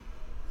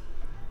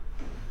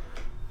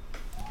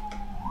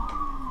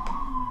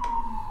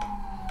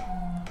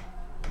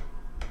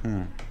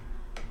I'm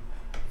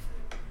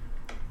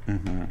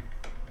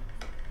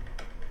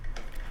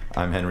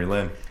Henry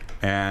Lynn.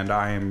 And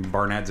I'm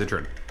Barnett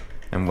Zitrin.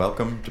 And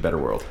welcome to Better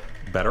World.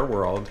 Better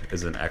World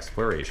is an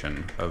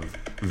exploration of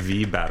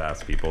the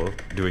badass people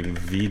doing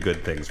the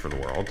good things for the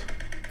world.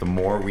 The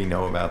more we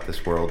know about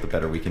this world, the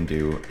better we can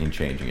do in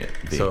changing it.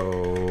 So,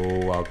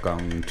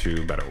 welcome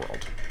to Better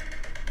World.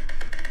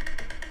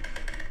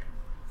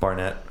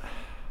 Barnett,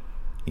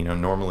 you know,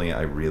 normally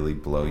I really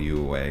blow you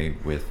away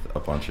with a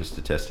bunch of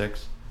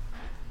statistics,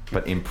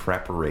 but in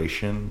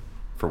preparation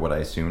for what I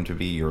assume to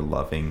be your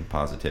loving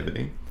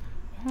positivity,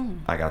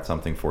 I got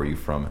something for you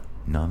from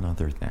none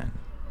other than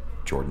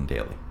Jordan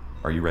Daly.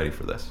 Are you ready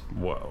for this?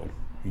 Whoa.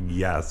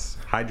 Yes.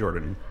 Hi,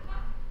 Jordan.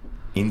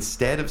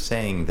 Instead of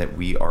saying that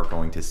we are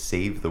going to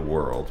save the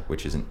world,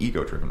 which is an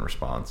ego-driven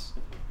response,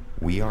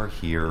 we are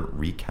here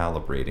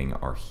recalibrating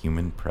our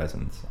human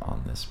presence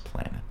on this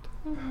planet.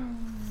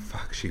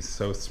 Fuck, she's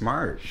so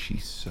smart.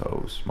 She's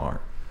so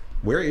smart.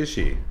 Where is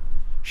she?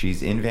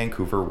 She's in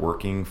Vancouver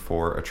working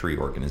for a tree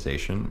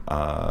organization.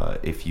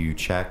 If you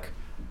check,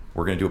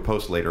 we're going to do a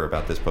post later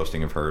about this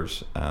posting of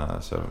hers,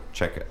 so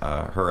check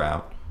her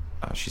out.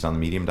 She's on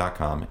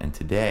themedium.com, and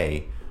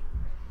today,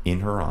 in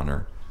her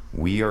honor,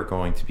 we are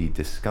going to be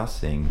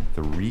discussing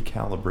the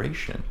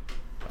recalibration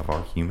of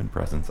our human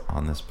presence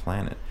on this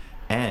planet.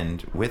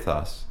 And with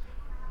us,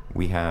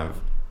 we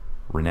have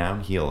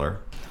renowned healer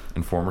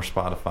and former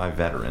Spotify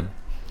veteran,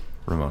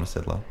 Ramona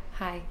Sidlow.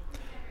 Hi.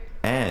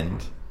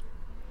 And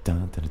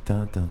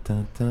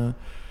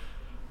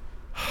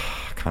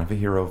kind of a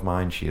hero of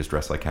mine. She is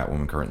dressed like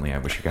Catwoman currently. I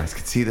wish you guys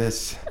could see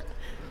this.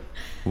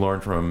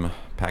 Lauren from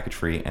Package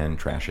Free and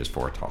Trashes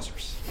for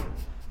Tossers.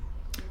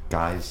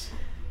 Guys,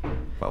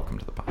 welcome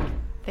to the pod.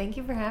 Thank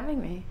you for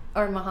having me.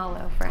 Or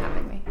mahalo for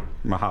having me.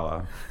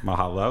 Mahala.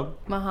 Mahalo?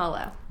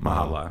 Mahalo.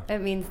 Mahala. It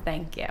means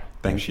thank you.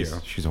 Thank you.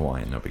 She's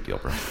Hawaiian. No big deal,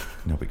 bro.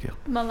 No big deal.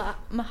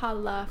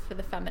 Mahala for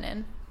the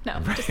feminine. No,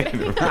 I'm just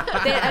kidding.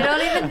 I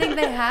don't even think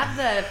they have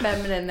the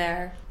feminine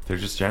there. They're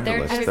just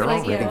genderless. just They're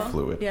like already you.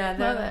 fluid. Yeah,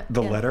 Love it.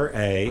 The yeah. letter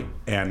A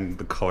and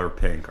the color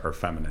pink are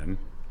feminine,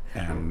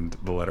 and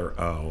the letter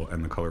O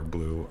and the color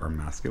blue are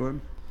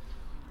masculine.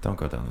 Don't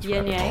go down this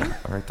Yin rabbit yang? hole.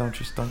 All right, don't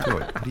do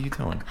it. What are you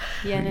doing?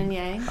 Yin and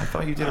yang. I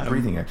thought you did a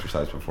breathing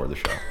exercise before the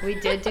show. We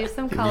did do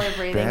some It color was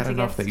breathing bad to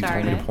enough get that you told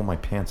me to started. pull my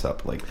pants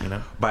up, like, you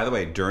know. By the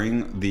way,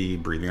 during the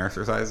breathing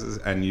exercises,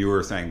 and you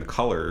were saying the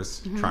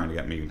colors, trying to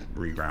get me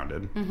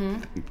regrounded.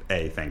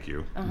 A, thank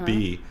you.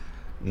 B,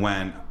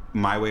 when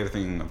my way of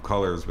thinking of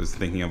colors was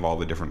thinking of all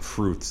the different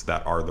fruits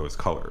that are those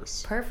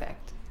colors.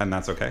 Perfect. And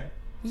that's okay?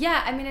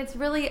 Yeah, I mean, it's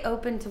really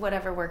open to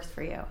whatever works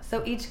for you.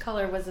 So each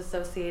color was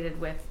associated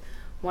with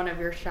one of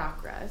your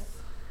chakras.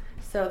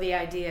 So the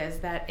idea is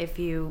that if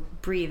you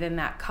breathe in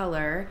that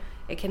color,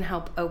 it can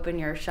help open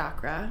your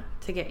chakra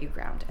to get you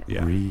grounded.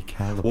 Yeah.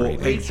 Recalibrating. Well,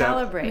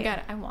 Recalibrate. Oh my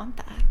god, I want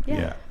that.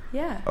 Yeah.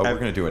 Yeah. Oh, we're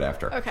going to do it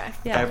after. Okay.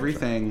 Yeah.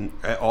 Everything,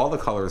 all the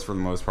colors for the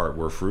most part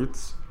were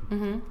fruits,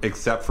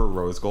 except for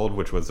rose gold,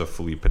 which was a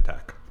Philippe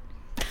Patek.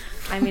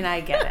 I mean, I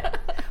get it.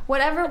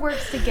 Whatever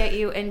works to get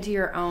you into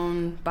your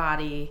own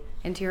body,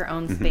 into your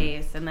own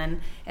space. And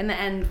then in the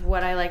end,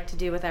 what I like to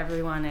do with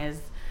everyone is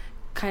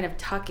kind of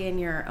tuck in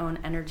your own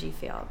energy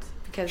field.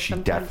 Because She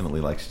sometimes- definitely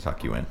likes to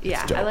tuck you in.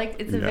 Yeah, It's dope.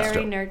 it's a Yeah. very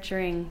Dope.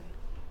 nurturing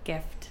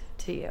gift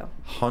to you.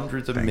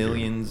 Hundreds of Thank you.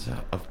 millions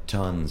of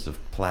tons of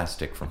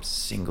plastic from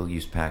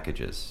single-use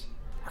packages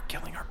are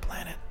killing our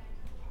planet.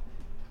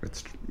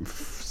 It's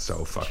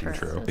so fucking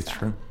True. true. It's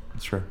true.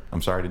 It's true.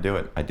 I'm sorry to do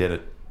it. I did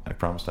it. I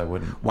promised I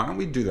wouldn't. Why don't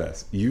we do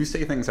this? You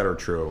say things that are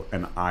true,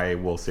 and I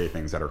will say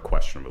things that are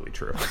questionably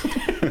true.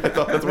 I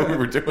thought that's what we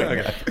were doing.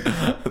 Okay.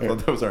 I thought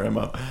that was our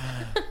MO.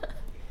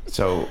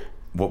 So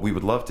what we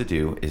would love to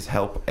do is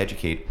help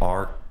educate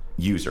our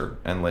user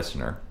and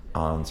listener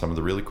on some of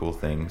the really cool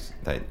things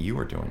that you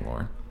are doing,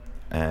 Lauren,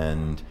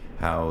 and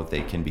how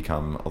they can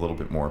become a little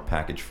bit more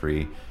package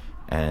free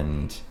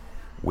and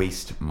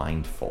waste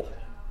mindful.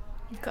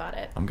 You got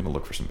it. I'm going to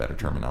look for some better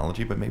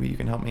terminology, but maybe you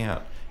can help me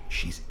out.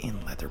 She's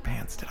in leather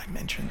pants. Did I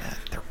mention that?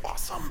 They're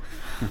awesome.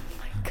 Oh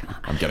my god.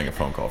 I'm getting a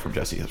phone call from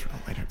Jesse Israel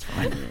later. It's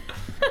fine.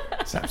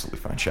 It's absolutely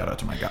fine. Shout out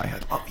to my guy.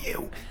 I love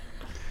you.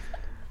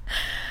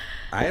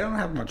 I don't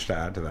have much to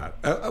add to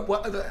that.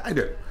 Well, I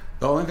do.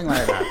 The only thing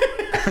that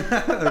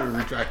I have...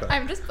 retract that.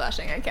 I'm just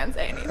blushing. I can't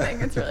say anything.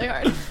 It's really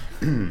hard.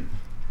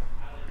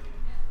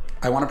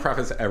 I want to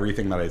preface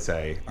everything that I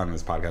say on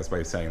this podcast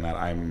by saying that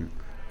I'm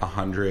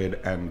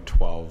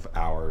 112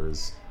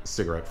 hours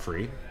cigarette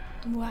free,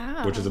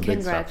 Wow. which is a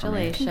big step for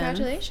me. Congratulations.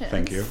 Congratulations.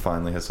 Thank you.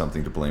 Finally has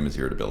something to blame his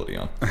irritability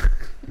on.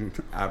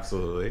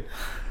 Absolutely.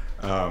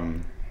 I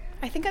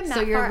think I'm So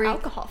that you're far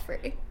alcohol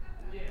free,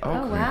 Oh, wow.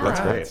 congrats. That's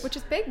great. which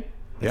is big. It's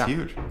Yeah.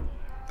 huge.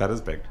 That is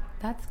big.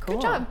 That's cool.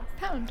 Good job,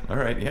 Pound. All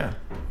right, yeah.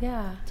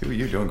 Yeah. Two of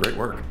you doing great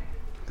work.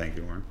 Thank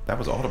you, Lauren. That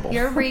was audible.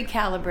 You're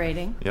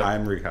recalibrating. Yep.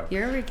 I'm recap.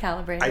 You're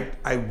recalibrating.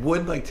 I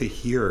would like to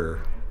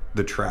hear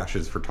the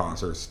Trashes for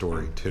Tossers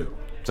story too.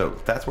 So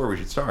that's where we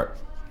should start.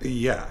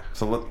 Yeah.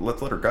 So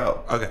let's let her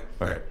go. Okay.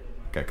 Okay.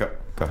 Okay,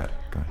 go ahead.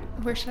 Go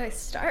ahead. Where should I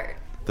start?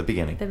 The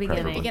beginning. The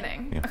beginning. preferably.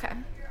 Beginning. Yeah. Okay.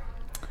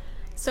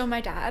 So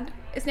my dad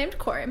is named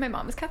Corey. My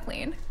mom is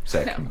Kathleen.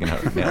 Sick. No. You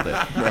know, nailed it.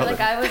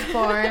 Like I was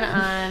born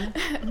on.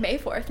 May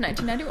 4th,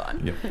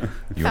 1991. Yep.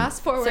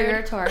 Fast forward. So you're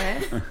a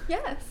Taurus.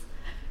 Yes.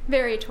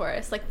 Very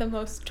Taurus, like the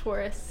most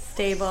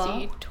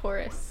Stable.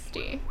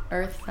 touristy.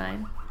 Earth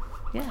sign.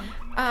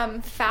 Yeah.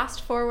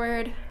 Fast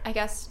forward, I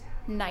guess,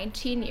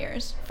 19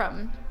 years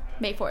from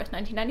May 4th,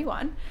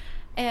 1991.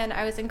 And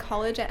I was in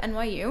college at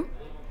NYU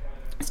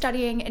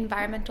studying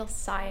environmental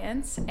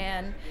science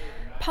and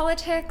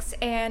politics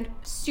and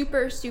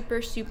super,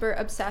 super, super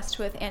obsessed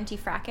with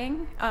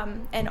anti-fracking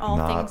and all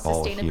things Not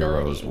all sustainability.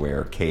 heroes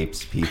wear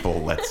capes,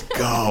 people. Let's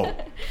go.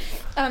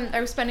 I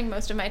was spending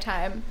most of my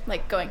time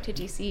like going to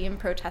DC and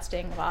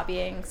protesting,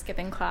 lobbying,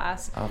 skipping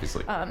class.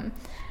 Obviously.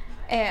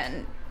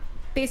 And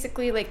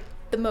basically like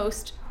the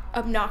most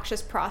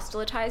obnoxious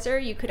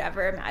proselytizer you could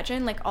ever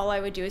imagine. Like all I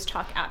would do is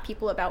talk at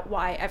people about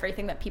why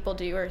everything that people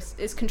do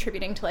is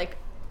contributing to like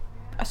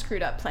a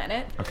screwed up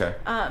planet. Okay.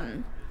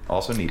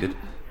 Also needed.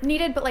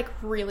 Needed, but like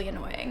really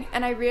annoying.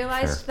 And I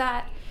realized Fair.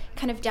 that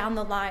kind of down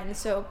the line.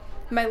 So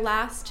my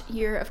last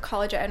year of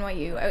college at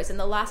NYU, I was in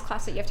the last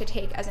class that you have to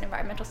take as an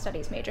environmental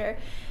studies major.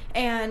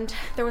 And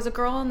there was a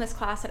girl in this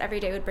class that every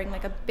day would bring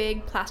like a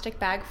big plastic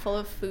bag full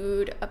of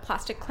food, a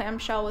plastic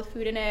clamshell with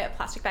food in it, a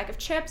plastic bag of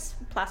chips,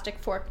 plastic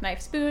fork,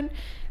 knife, spoon,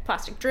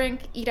 plastic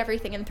drink, eat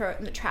everything and throw it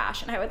in the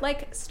trash. And I would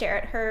like stare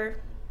at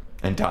her.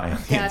 And die on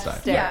the Death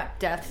inside. stare. Yeah.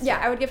 Death Yeah,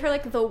 stare. I would give her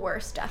like the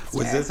worst death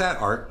stare. Was this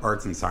at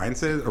arts and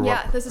sciences? Or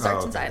Yeah, what? this is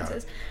arts Oh, and okay, got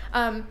sciences.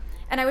 it.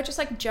 And I would just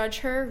like judge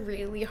her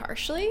really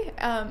harshly.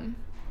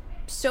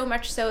 So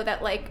much so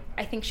that like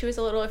I think she was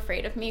a little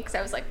afraid of me because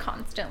I was like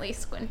constantly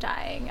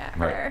squint-eyeing at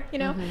her, you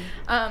know?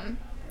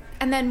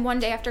 And then one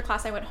day after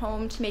class I went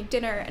home to make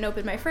dinner and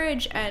opened my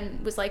fridge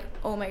and was like,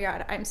 oh my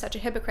god, I'm such a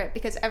hypocrite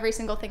because every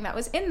single thing that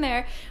was in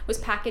there was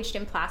packaged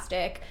in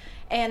plastic.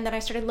 And then I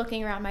started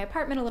looking around my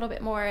apartment a little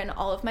bit more and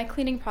all of my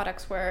cleaning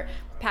products were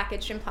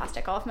packaged in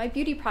plastic. All of my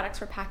beauty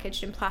products were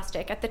packaged in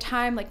plastic. At the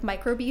time, like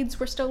microbeads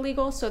were still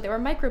legal, so there were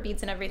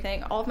microbeads and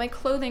everything. All of my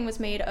clothing was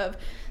made of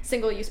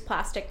single-use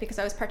plastic because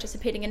I was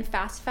participating in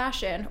fast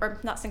fashion, or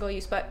not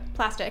single-use, but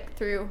plastic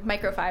through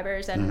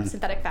microfibers and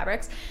synthetic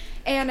fabrics.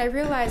 And I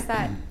realized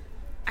that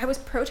I was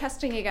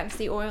protesting against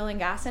the oil and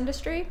gas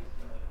industry,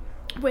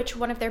 which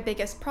one of their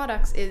biggest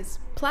products is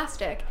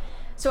plastic.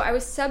 So I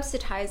was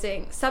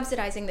subsidizing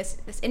this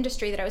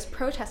industry that I was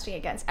protesting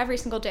against every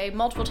single day,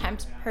 multiple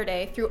times per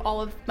day through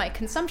all of my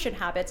consumption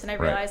habits. And I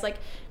realized like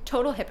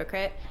total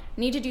hypocrite,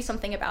 need to do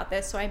something about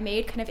this. So I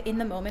made kind of in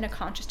the moment a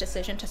conscious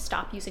decision to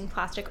stop using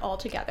plastic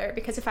altogether,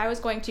 because if I was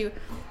going to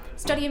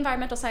study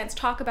environmental science,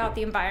 talk about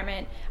the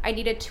environment, I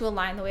needed to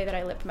align the way that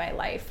I lived my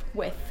life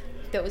with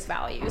those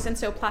values. And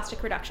so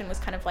plastic reduction was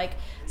kind of like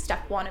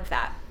step one of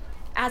that.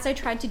 As I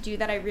tried to do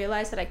that, I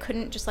realized that I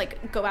couldn't just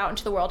like go out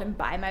into the world and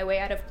buy my way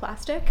out of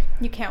plastic.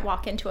 You can't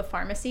walk into a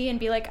pharmacy and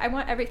be like, I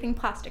want everything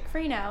plastic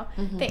free now.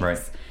 Thanks. Right.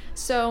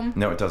 So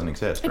No, it doesn't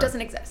exist. it doesn't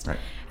exist. Right.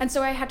 And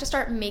so I had to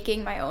start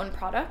making my own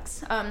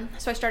products.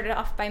 So I started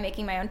off by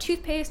making my own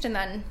toothpaste and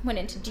then went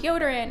into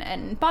deodorant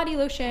and body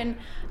lotion,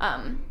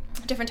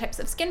 different types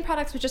of skin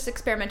products, was just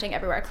experimenting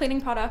everywhere,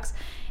 cleaning products.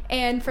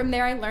 And from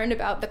there, I learned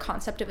about the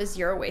concept of a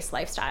zero waste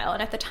lifestyle.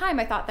 And at the time,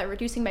 I thought that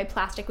reducing my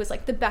plastic was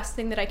like the best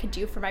thing that I could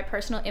do for my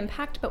personal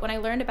impact. But when I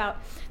learned about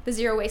the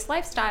zero waste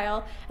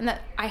lifestyle and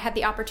that I had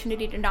the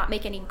opportunity to not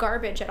make any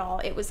garbage at all,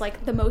 it was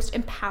like the most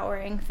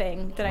empowering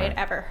thing that I had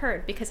ever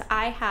heard, because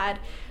I had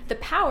the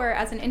power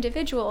as an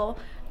individual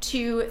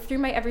to, through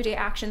my everyday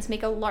actions,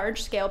 make a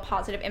large scale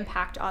positive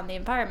impact on the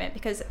environment,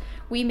 because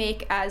we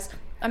make as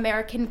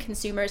American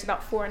consumers about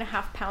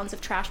 4.5 pounds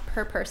of trash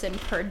per person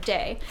per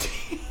day.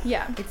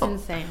 Yeah. It's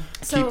insane.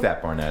 So, Keep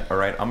that, Barnett. All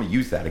right, I'm going to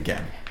use that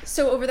again.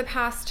 So over the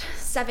past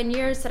 7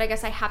 years that I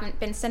guess I haven't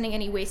been sending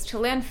any waste to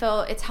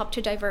landfill, it's helped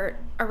to divert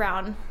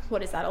around,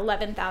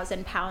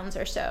 11,000 pounds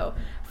or so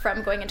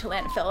from going into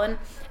landfill.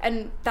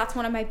 And that's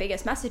one of my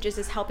biggest messages,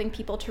 is helping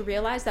people to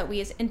realize that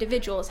we as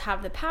individuals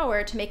have the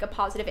power to make a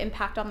positive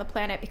impact on the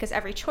planet, because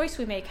every choice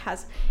we make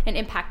has an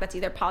impact that's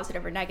either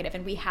positive or negative.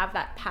 And we have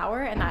that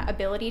power and that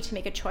ability to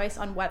make a choice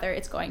on whether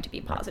it's going to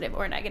be positive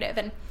or negative.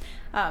 And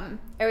I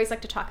always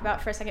like to talk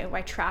about for a second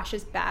why trash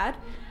is bad.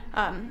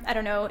 I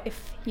don't know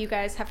if you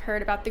guys have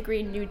heard about the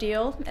Green New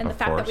Deal and the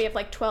fact that we have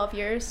like 12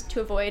 years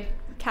to avoid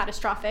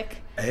catastrophic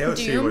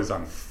AOC doom. was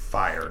on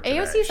fire today.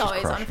 AOC's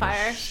always on crushing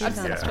fire. it. She's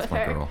Obsessed yeah, with my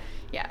her. girl.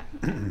 Yeah,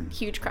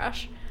 huge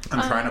crush.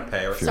 I'm trying to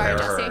pair sorry,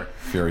 her. Jesse.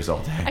 Furies all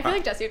day. I feel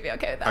like Jesse would be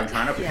okay with that. I'm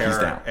trying to He's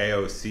pair down.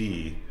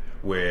 AOC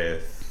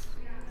with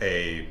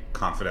a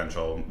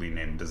confidentially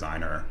named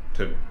designer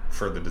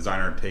for the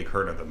designer to take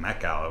her to the Met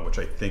Gala, which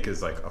I think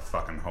is like a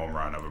fucking home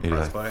run of a It is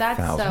press a play. That's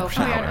so 1,000% Oh my God,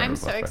 fun. I'm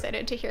so Let's play.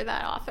 excited to hear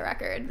that off the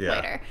record Yeah,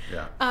 later.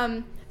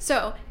 yeah.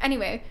 So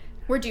anyway,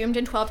 we're doomed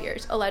in 12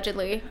 years,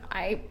 allegedly.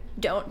 I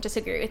don't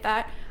disagree with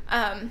that.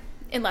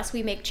 Unless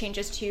we make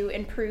changes to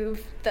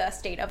improve the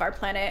state of our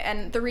planet.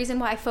 And the reason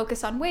why I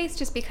focus on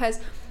waste is because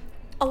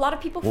a lot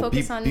of people Well,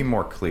 focus on... be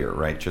more clear,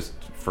 right? Just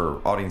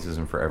for audiences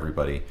and for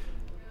everybody.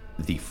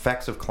 the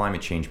effects of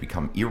climate change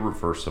become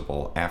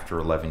irreversible after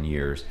 11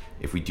 years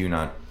if we do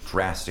not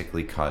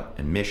drastically cut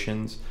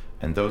emissions.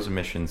 And those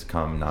emissions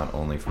come not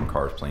only from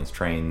cars, planes,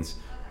 trains,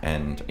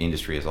 and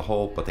industry as a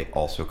whole, but they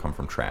also come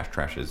from trash.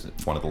 Trash is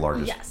one of the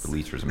largest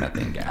releasers of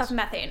methane gas. Of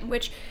methane,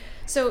 which...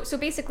 So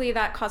basically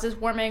that causes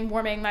warming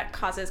that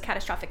causes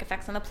catastrophic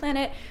effects on the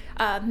planet.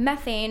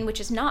 Methane, which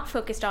is not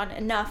focused on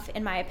enough,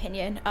 in my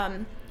opinion,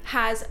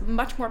 has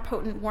much more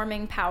potent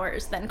warming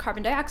powers than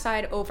carbon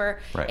dioxide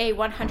over a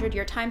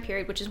 100-year time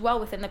period, which is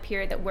well within the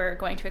period that we're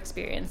going to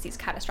experience these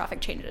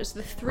catastrophic changes.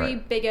 The three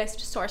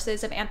biggest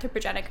sources of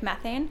anthropogenic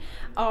methane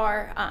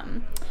are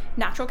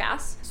natural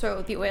gas,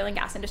 so the oil and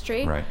gas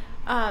industry,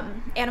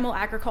 animal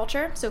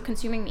agriculture, so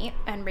consuming meat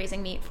and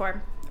raising meat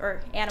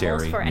or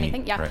animals dairy, for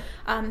anything, meat,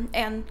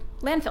 and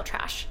landfill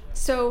trash.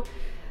 So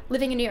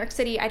living in New York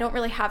City, I don't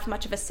really have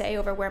much of a say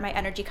over where my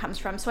energy comes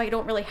from, so I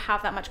don't really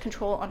have that much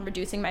control on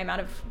reducing my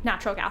amount of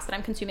natural gas that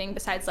I'm consuming,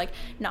 besides like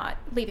not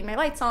leaving my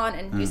lights on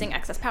and using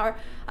excess power.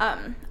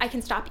 I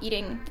can stop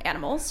eating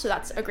animals, so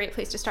that's a great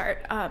place to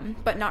start,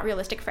 but not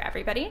realistic for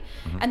everybody.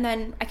 And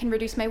then I can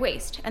reduce my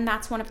waste, and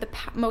that's one of the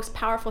most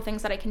powerful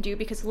things that I can do,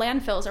 because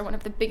landfills are one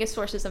of the biggest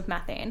sources of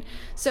methane.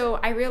 So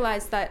I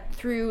realized that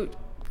through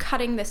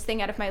cutting this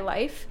thing out of my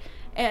life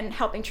and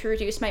helping to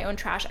reduce my own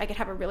trash, I could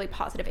have a really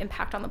positive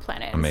impact on the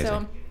planet.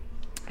 Amazing.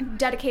 So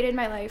dedicated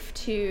my life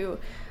to,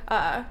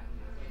 well,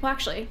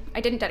 actually,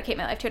 I didn't dedicate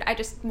my life to it. I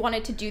just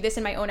wanted to do this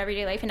in my own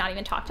everyday life and not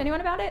even talk to anyone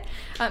about it,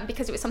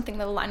 because it was something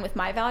that aligned with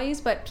my values.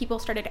 But people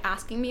started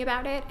asking me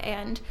about it,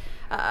 and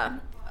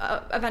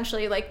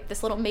eventually, like,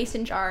 this little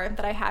mason jar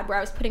that I had where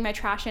I was putting my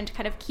trash in to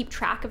kind of keep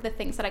track of the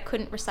things that I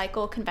couldn't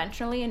recycle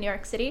conventionally in New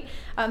York City,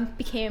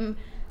 became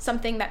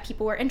something that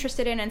people were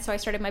interested in. And so I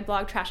started my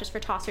blog, Trash is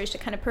for Tossers, to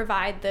kind of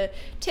provide the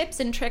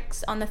tips and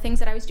tricks on the things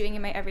that I was doing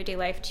in my everyday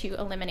life to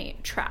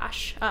eliminate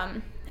trash.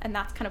 And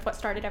that's kind of what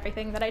started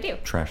everything that I do.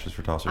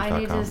 Trashesfortossers.com. I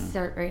need to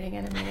start reading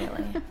it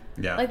immediately.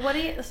 Yeah. Like, what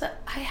do you... So,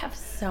 I have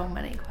so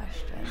many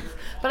questions.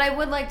 But I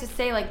would like to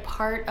say, like,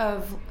 part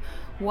of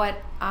what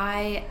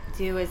I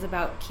do is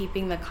about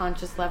keeping the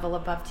conscious level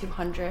above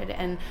 200.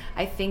 And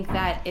I think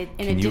that it,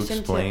 in Can addition you to...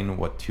 explain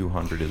what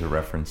 200 is a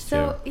reference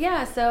to?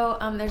 Yeah, so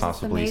there's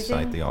Possibly this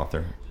amazing... cite the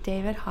author.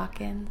 David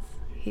Hawkins.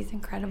 He's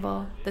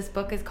incredible. This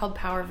book is called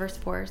Power vs.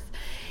 Force,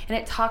 and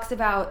it talks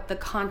about the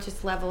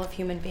conscious level of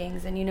human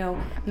beings. And, you know,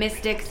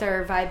 mystics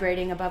are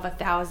vibrating above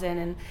 1,000,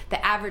 and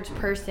the average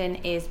person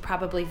is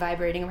probably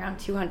vibrating around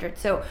 200.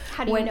 So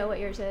how do you know what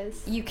yours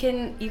is? You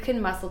can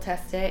muscle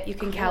test it. You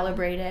can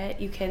calibrate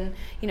it. You can,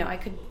 you know, I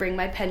could bring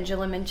my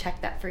pendulum and check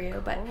that for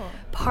you. But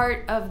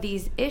part of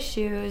these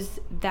issues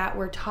that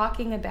we're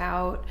talking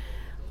about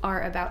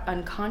are about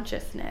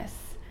unconsciousness,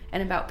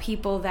 and about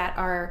people that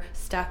are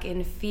stuck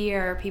in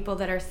fear, people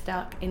that are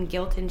stuck in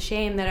guilt and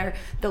shame, that are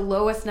the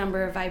lowest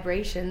number of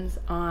vibrations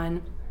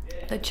on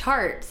the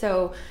chart.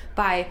 So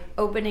by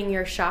opening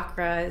your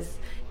chakras,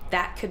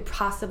 that could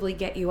possibly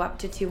get you up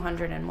to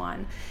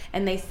 201.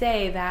 And they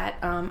say that,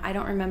 I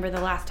don't remember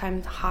the last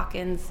time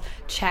Hawkins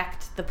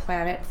checked the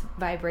planet's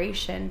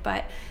vibration,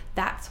 but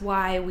that's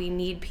why we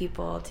need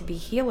people to be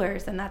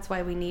healers, and that's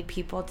why we need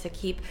people to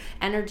keep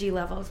energy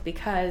levels,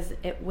 because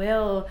it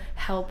will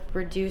help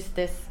reduce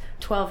this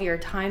 12-year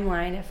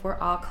timeline if we're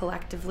all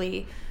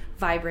collectively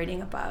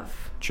vibrating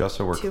above. Just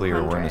so we're 200.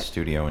 clear, we're in the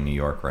studio in New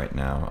York right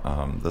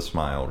now, the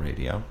Smile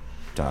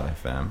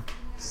Radio.fm.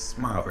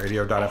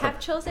 SmileRadio.fm. I have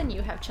chills and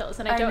you have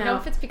chills, and I don't know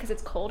if it's because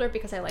it's cold or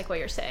because I like what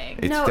you're saying.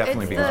 It's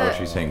definitely because of what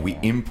she's saying. We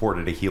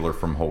imported a healer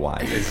from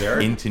Hawaii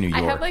into New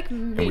York. I have like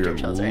major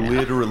chills right now.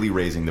 Literally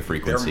raising the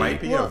frequency. There might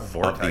be a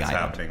vortex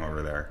happening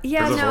over there.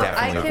 Yeah, There's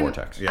definitely a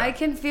vortex. Yeah. I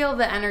can feel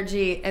the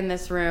energy in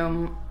this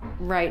room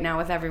right now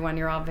with everyone.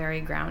 You're all very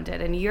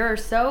grounded, and you're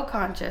so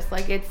conscious.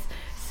 Like, it's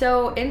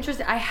so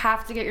interesting. I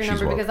have to get your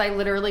number because I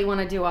literally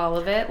want to do all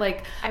of it.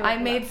 Like, I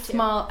made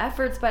small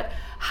efforts, but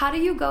how do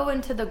you go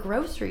into the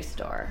grocery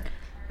store?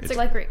 It's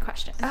a great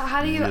question.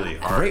 How do you? Really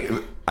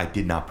hard. I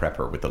did not prep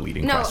her with the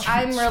leading no, question.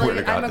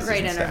 I'm a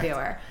great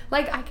interviewer.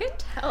 Like, I could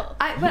tell.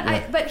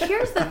 But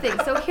here's the thing.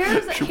 So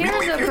here's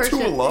a person.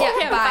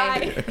 Yeah,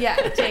 bye.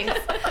 Yeah, Jinx.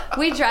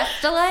 We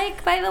dressed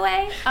alike, by the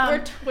way. We're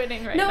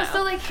twinning right now. No,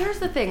 so like here's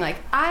the thing. Like,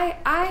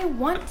 I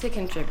want to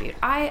contribute.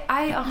 I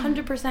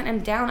 100% am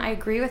down. I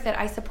agree with it.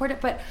 I support it.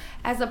 But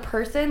as a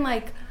person,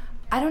 like,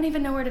 I don't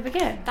even know where to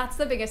begin. That's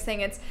the biggest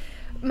thing. It's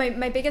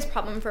my biggest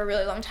problem for a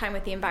really long time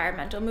with the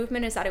environmental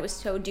movement is that it was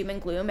so doom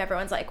and gloom.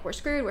 Everyone's like, we're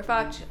screwed, we're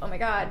fucked, oh my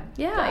god.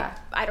 Yeah. Like,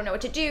 I don't know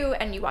what to do.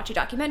 And you watch a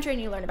documentary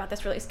and you learn about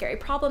this really scary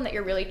problem that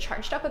you're really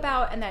charged up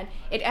about, and then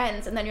it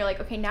ends, and then you're like,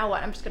 okay, now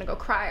what? I'm just gonna go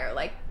cry or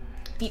like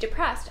be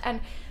depressed.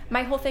 And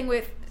my whole thing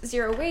with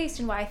zero waste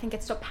and why I think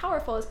it's so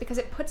powerful is because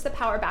it puts the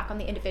power back on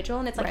the individual,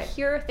 and it's like,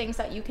 here are things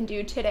that you can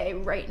do today,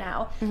 right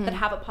now, that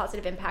have a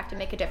positive impact and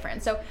make a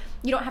difference. So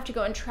you don't have to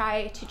go and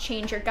try to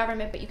change your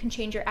government, but you can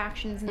change your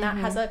actions, and that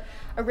has a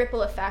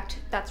ripple effect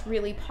that's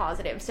really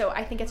positive. So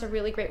I think it's a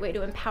really great way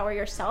to empower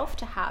yourself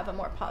to have a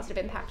more positive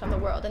impact on the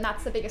world. And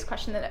that's the biggest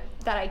question that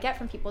I get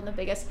from people, and the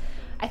biggest,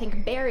 I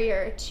think,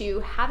 barrier to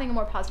having a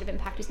more positive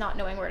impact is not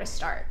knowing where to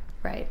start.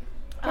 Right.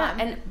 Yeah,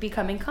 and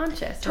becoming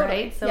conscious,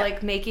 Totally, right? So yeah.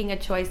 like making a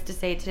choice to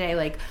say today,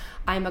 like,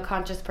 I'm a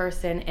conscious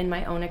person in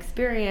my own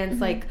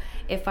experience. Like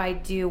if I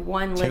do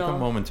one Take little a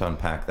moment to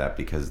unpack that,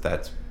 because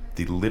that's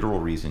the literal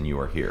reason you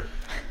are here.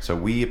 So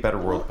we at Better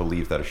World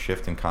believe that a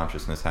shift in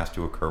consciousness has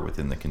to occur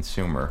within the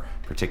consumer,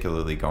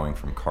 particularly going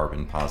from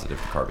carbon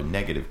positive to carbon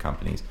negative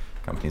companies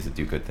that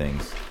do good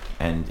things,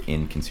 and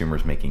in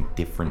consumers making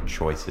different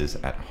choices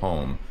at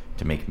home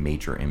to make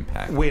major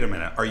impact. Wait a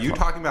minute. Are you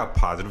talking about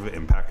positive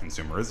impact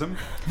consumerism?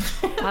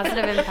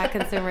 positive impact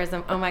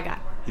consumerism. Oh my God.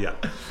 Yeah.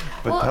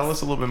 But Well, tell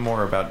us a little bit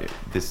more about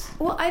this.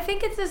 Well, I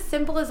think it's as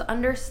simple as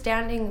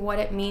understanding what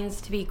it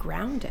means to be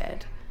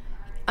grounded.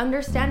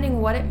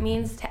 Understanding what it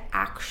means to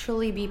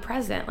actually be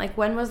present. Like,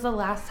 when was the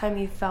last time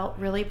you felt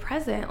really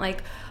present?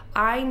 Like,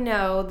 I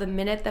know the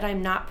minute that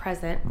I'm not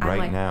present, I'm Right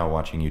like, now,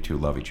 watching you two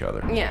love each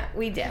other. yeah,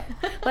 we do.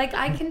 Like,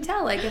 I can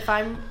tell, like, if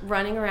I'm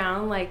running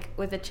around, like,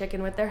 with a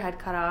chicken with their head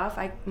cut off,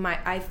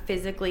 I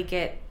physically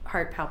get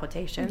heart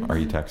palpitations. Are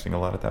you texting a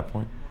lot at that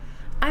point?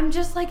 I'm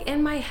just, like,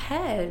 in my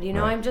head, you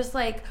know? Right. I'm just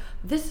like,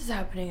 this is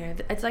happening.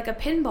 It's like a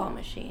pinball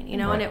machine, you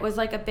know? Right. And it was,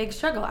 like, a big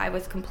struggle. I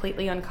was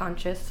completely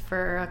unconscious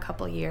for a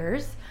couple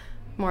years.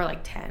 More like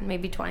 10,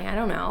 maybe 20, I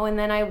don't know. And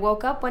then I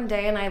woke up one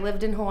day and I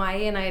lived in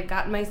Hawaii and I had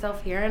gotten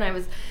myself here and I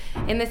was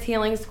in this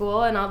healing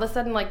school, and all of a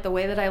sudden, like, the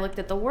way that I looked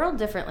at the world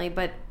differently.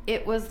 But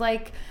it was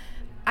like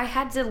I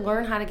had to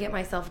learn how to get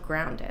myself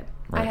grounded.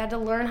 Right. I had to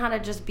learn how to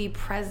just be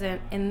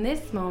present in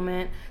this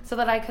moment so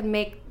that I could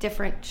make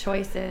different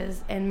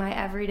choices in my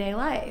everyday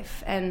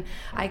life. And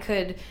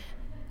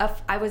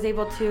I was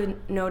able to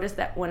notice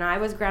that when I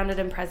was grounded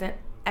and present,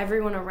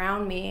 everyone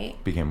around me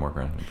Became more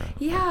grounded and grounded.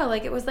 yeah,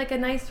 like it was like a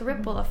nice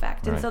ripple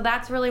effect. And Right. so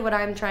that's really what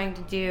I'm trying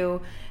to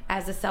do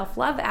as a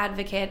self-love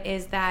advocate,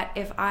 is that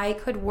if I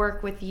could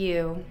work with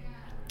you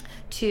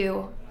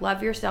to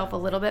love yourself a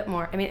little bit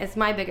more. I mean, it's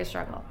my biggest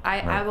struggle.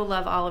 I Right. will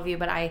love all of you,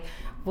 but I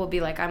will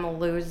be like, I'm a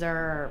loser,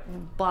 or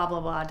blah, blah,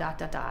 blah, ...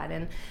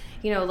 And,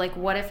 you know, like,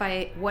 what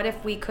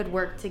if we could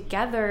work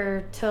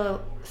together to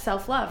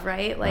self-love,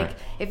 right? Like, Right.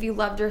 if you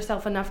loved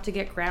yourself enough to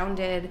get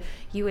grounded,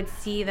 you would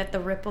see that the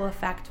ripple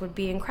effect would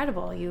be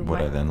incredible.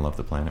 Would I then love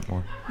the planet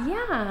more?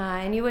 Yeah,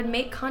 and you would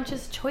make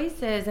conscious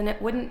choices, and it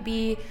wouldn't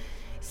be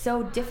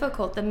so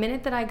difficult. The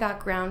minute that I got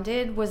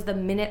grounded was the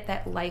minute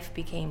that life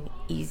became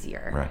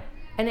easier. Right.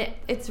 And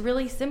it's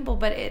really simple,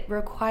 but it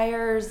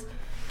requires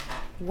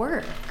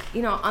work.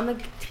 You know, on the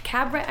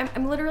cab ride,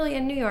 I'm literally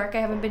in New York. I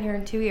haven't been here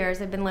in 2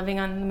 years. I've been living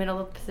on the middle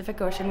of the Pacific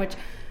Ocean, which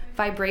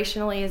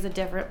vibrationally is a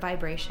different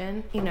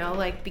vibration, you know,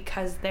 like,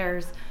 because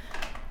there's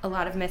a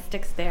lot of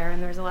mystics there,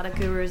 and there's a lot of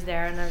gurus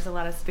there, and there's a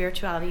lot of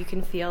spirituality. You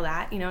can feel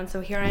that, you know, and so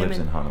here I am Lives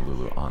in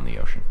Honolulu on the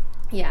ocean.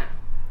 yeah.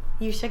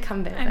 You should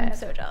come visit. I'm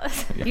so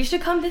jealous. Yeah. You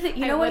should come visit.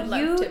 You I know would what?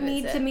 love You to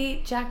need visit. to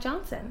meet Jack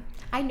Johnson.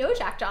 I know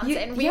Jack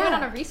Johnson. We yeah. went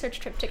on a research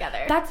trip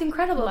together. That's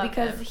incredible Love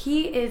because him.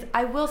 he is,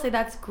 I will say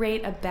that's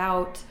great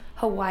about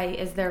Hawaii,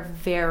 is they're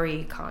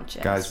very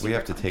conscious. Guys, we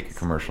have to take a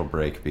commercial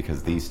break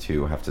because these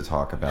two have to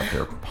talk about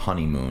their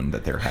honeymoon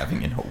that they're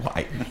having in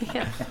Hawaii.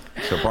 Yeah.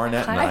 So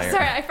Barnett and I I'm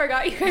sorry, I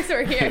forgot you guys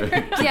were here.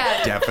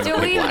 Yeah. Definitely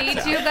Do we blacked need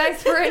out. you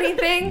guys for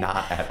anything?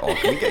 Not at all.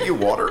 Can we get you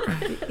water?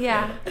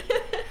 Yeah.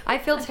 I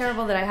feel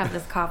terrible that I have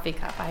this coffee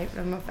cup. I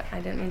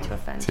didn't mean to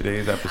offend.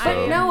 Today's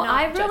episode. No, Not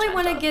I really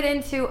want to judgmental. get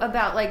into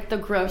about, like, the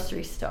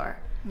grocery store.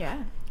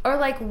 Yeah. Or,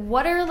 like,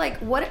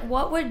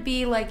 what would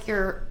be, like,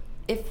 your,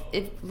 if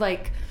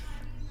like,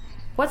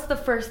 what's the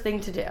first thing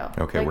to do?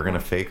 Okay, Like, we're going to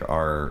fake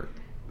our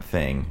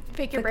thing.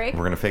 Fake your break. We're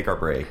going to fake our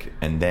break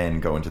and then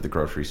go into the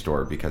grocery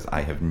store because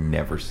I have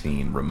never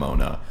seen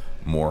Ramona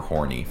more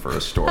horny for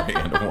a story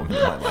and a woman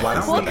in my life. Why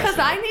don't Well, we- because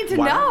I need to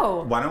Why know.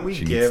 don't, why don't we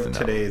She needs to give know.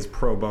 today's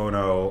pro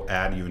bono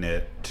ad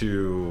unit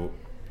to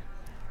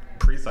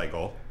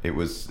Precycle, It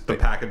was the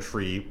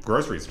package-free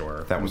grocery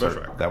store? that in was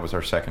Bushwick.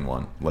 our second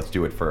one. Let's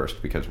do it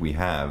first because we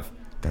have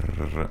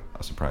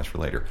a surprise for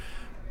later.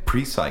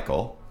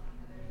 Precycle,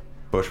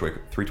 Bushwick,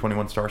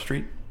 321 Star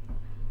Street.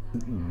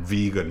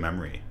 the good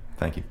memory.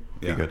 Thank you.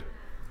 Be Yeah. good.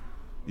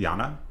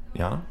 Yana?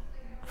 Yana?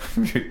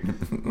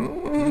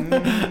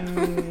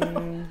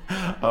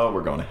 Oh,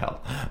 we're going to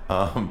hell.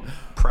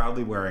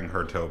 Proudly wearing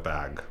her tote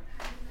bag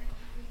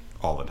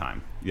all the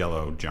time.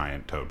 Yellow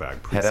giant tote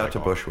bag. Head out to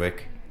Precycle.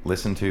 Bushwick.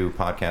 Listen to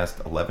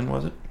podcast 11,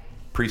 was it?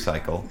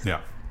 Precycle.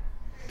 Yeah.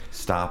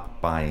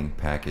 Stop buying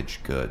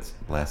packaged goods.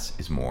 Less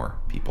is more,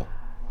 people.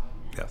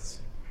 Yes.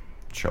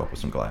 Show up with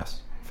some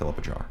glass. Fill up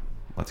a jar.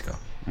 Let's go.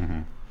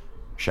 Mm-hmm.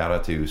 Shout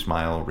out to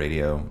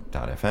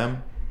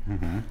smileradio.fm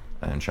Mm-hmm.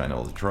 and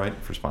Shinola Detroit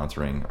for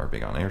sponsoring our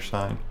Big On Air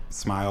side.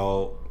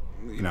 Smile,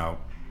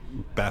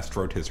 best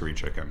rotisserie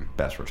chicken.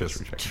 Best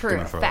rotisserie Just chicken. True.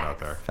 gonna throw it out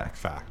Facts. there. Fact.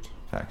 Fact.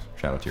 Facts.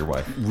 Shout out to your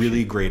wife.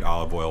 Really great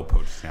olive oil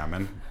poached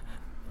salmon.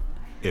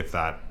 If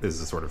that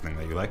is the sort of thing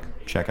that you like.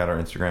 Check out our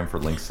Instagram for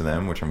links to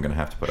them, which I'm going to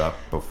have to put up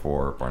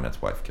before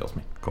Barnett's wife kills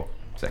me. Cool.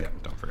 Sick. Yeah,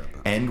 don't forget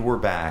that. And we're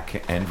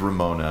back, and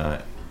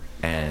Ramona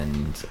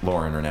and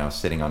Lauren are now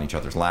sitting on each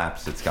other's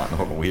laps. It's gotten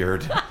a little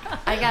weird.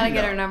 I gotta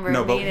get her number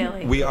No,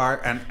 immediately. but we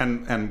are,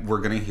 and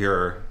we're gonna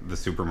hear the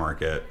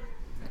supermarket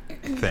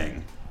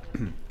thing.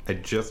 I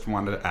just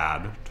wanted to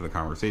add to the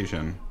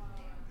conversation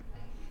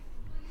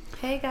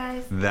Hey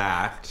guys.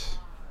 that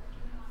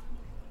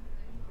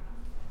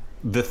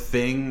the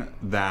thing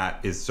that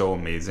is so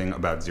amazing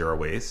about zero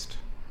waste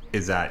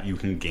is that you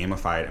can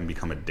gamify it and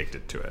become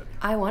addicted to it.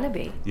 I want to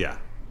be. Yeah.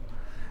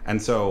 And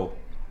so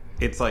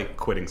it's like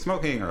quitting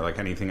smoking or like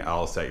anything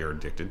else that you're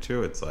addicted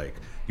to. It's like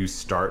you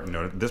start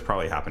this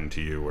probably happened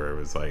to you where it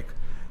was like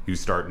you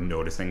start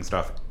noticing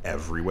stuff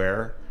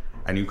everywhere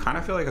and you kind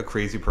of feel like a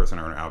crazy person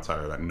or an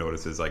outsider that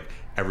notices like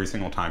every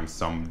single time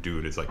some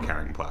dude is like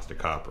carrying a plastic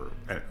cup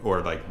or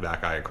like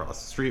that guy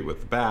across the street with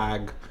the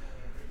bag.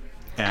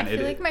 And I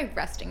feel like my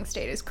resting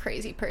state is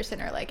crazy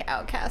person or like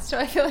outcast, so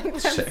I feel like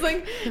that's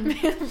like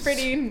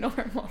pretty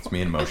normal. It's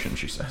me in motion,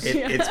 she says.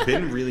 It's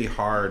been really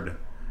hard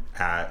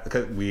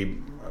because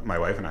my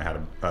wife and I had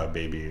a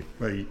baby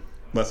like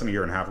less than a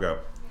year and a half ago,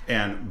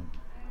 and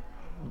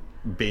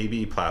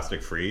baby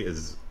plastic free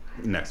is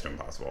next to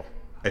impossible.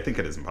 I think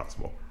it is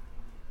impossible.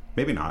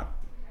 Maybe not,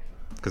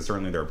 because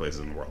certainly there are places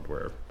in the world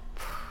where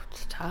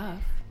It's tough.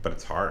 but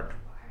it's hard,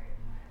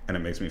 and it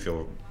makes me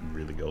feel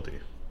really guilty.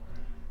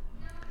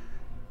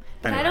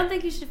 But Anyway. I don't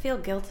think you should feel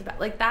guilt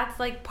about, like, that's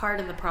like part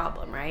of the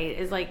problem, right?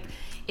 Is like,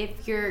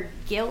 if you're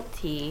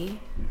guilty,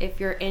 if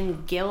you're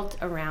in guilt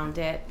around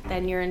it,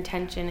 then your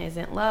intention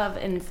isn't love.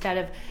 And instead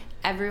of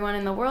everyone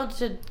in the world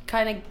should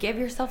kind of give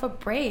yourself a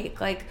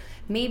break. Like,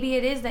 maybe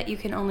it is that you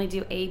can only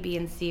do A, B,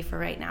 and C for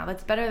right now.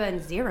 That's better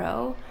than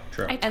zero.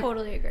 True. I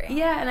totally agree.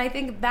 Yeah, and I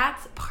think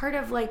that's part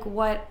of like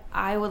what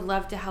I would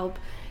love to help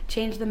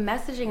change the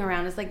messaging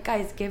around is like,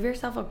 guys, give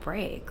yourself a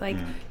break. Like,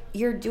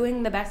 you're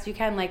doing the best you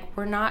can. Like,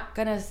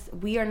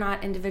 we are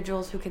not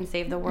individuals who can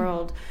save the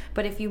world.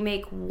 But if you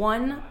make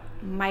one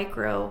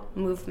micro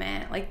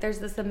movement, like there's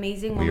this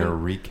amazing We woman. are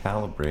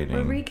recalibrating. We're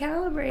Our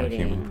recalibrating.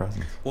 human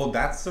presence. Well,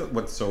 that's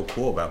what's so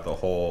cool about the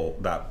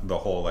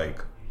whole like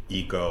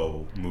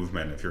eco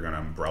movement. If you're going to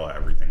umbrella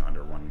everything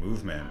under one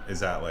movement, is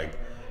that like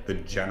the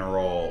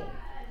general,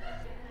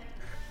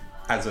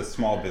 as a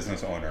small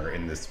business owner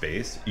in this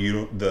space,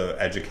 the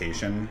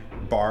education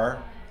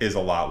bar is a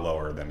lot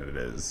lower than it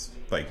is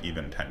like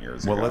even 10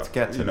 years ago. Well, let's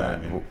get to You know that.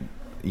 what I mean?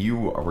 You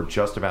were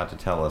just about to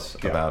tell us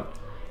Yeah. about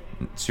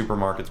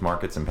supermarkets,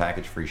 markets, and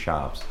package-free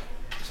shops.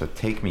 So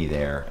take me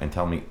there and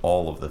tell me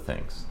all of the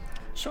things.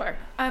 Sure.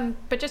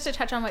 But just to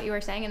touch on what you were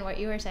saying and what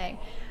you were saying,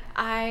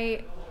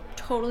 I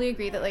totally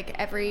agree that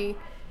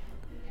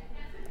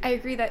I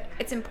agree that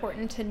it's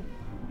important to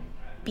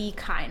be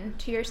kind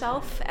to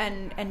yourself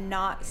and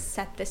not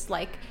set this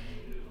like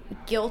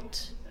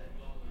guilt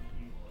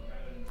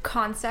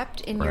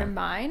concept in your Right.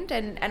 mind.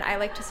 And I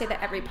like to say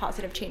that every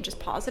positive change is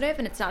positive,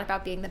 and it's not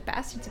about being the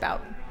best, it's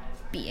about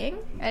being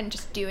and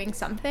just doing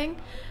something.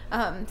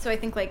 So I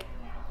think like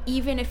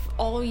even if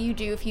all you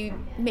do, if you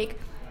make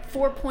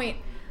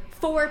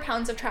 4.4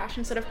 pounds of trash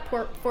instead of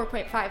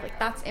 4.5, like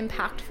that's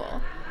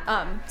impactful.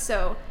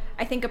 So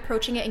I think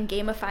approaching it and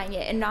gamifying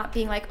it and not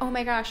being like, oh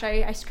my gosh,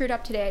 I screwed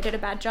up today, I did a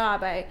bad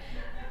job, I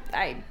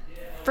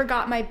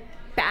forgot my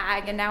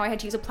bag and now I had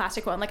to use a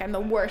plastic one, like I'm the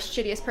worst,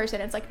 shittiest person.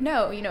 It's like,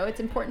 no, it's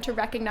important to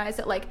recognize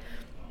that like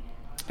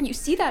you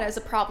see that as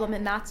a problem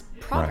and that's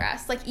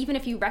progress. Right. Like even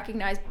if you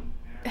recognize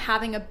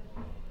having a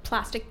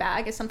plastic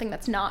bag is something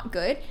that's not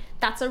good,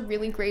 that's a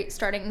really great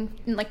starting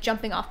and like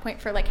jumping off point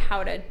for like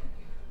how to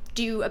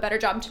do a better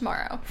job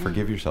tomorrow.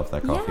 Forgive yourself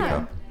that coffee Yeah.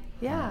 cup.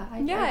 Yeah.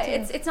 I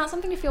do. It's not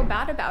something to feel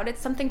bad about.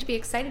 It's something to be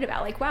excited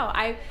about. Like, wow,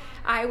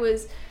 I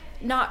was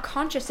not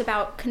conscious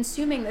about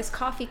consuming this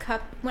coffee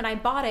cup when I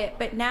bought it,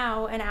 but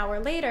now an hour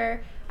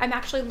later, I'm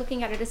actually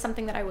looking at it as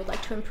something that I would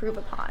like to improve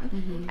upon.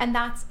 Mm-hmm. And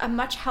that's a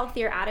much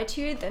healthier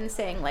attitude than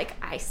saying like,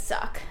 I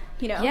suck,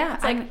 Yeah,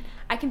 It's like,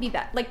 I can be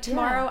better. Like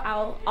tomorrow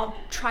Yeah. I'll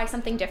try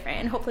something different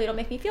and hopefully it'll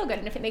make me feel good.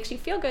 And if it makes you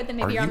feel good, then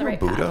maybe Are you're you on the a right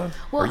Buddha? path.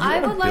 Well, Are you I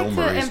one of would like Bill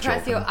to Murray's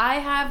impress children? you. I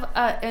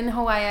have in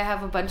Hawaii. I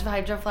have a bunch of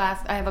hydro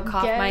flasks. I have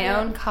a Yeah. my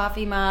own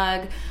coffee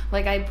mug.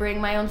 Like I bring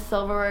my own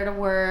silverware to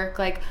work.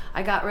 Like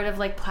I got rid of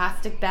like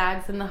plastic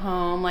bags in the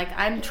home. Like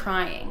I'm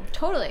trying.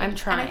 Totally. I'm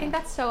trying. And I think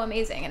that's so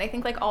amazing. And I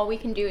think like all we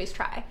can do is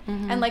try.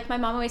 And like my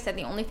mom always said,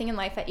 the only thing in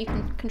life that you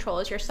can control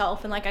is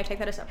yourself. And like I take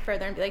that a step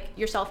further and be like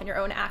yourself and your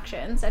own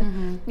actions.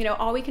 And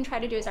all we can try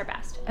to do is our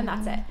best. And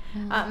that's it.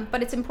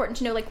 But it's important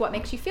to know like what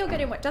makes you feel good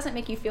and what doesn't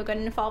make you feel good.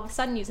 And if all of a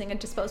sudden using a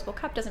disposable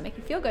cup doesn't make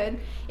you feel good,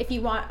 if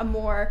you want a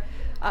more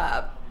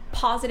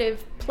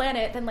positive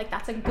planet, then like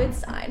that's a good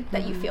sign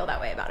that you feel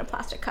that way about a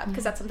plastic cup,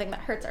 because that's something that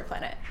hurts our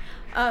planet.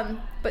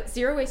 But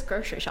zero waste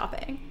grocery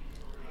shopping.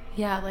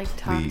 Yeah, like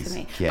talk Please to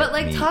me. get But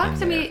like me talk in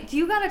to me. there.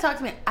 You got to talk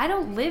to me. I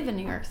don't live in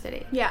New York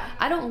City. Yeah.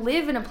 I don't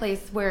live in a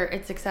place where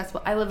it's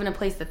accessible. I live in a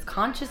place that's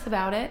conscious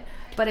about it,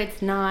 but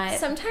it's not.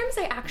 Sometimes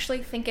I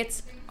actually think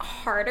it's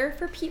harder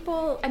for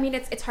people. I mean,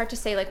 it's hard to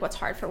say like what's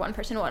hard for one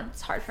person,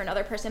 what's hard for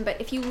another person. But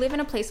if you live in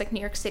a place like New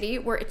York City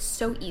where it's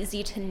so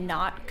easy to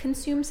not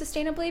consume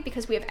sustainably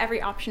because we have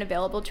every option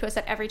available to us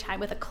at every time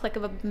with a click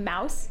of a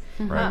mouse,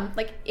 Right.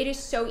 like it is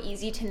so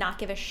easy to not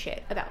give a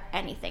shit about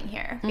anything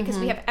here because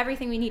we have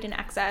everything we need in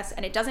excess. us,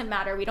 and it doesn't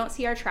matter. We don't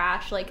see our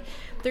trash. Like,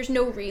 there's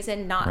no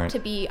reason not to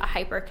be a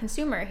hyper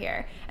consumer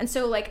here. And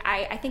so, like,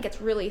 I think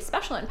it's really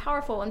special and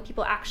powerful when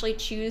people actually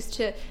choose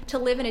to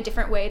live in a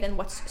different way than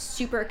what's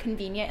super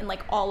convenient and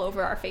like all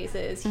over our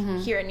faces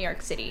here in New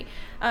York City.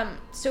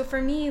 So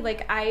for me,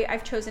 like,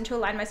 I've chosen to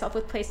align myself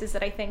with places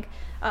that I think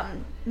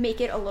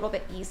make it a little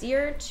bit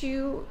easier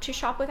to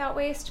shop without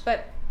waste.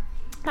 But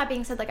that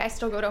being said, like, I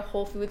still go to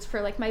Whole Foods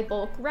for like my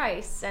bulk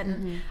rice,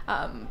 and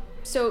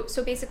so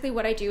basically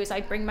what I do is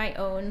I bring my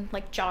own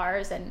like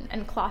jars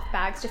and cloth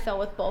bags to fill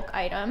with bulk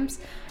items,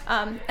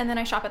 and then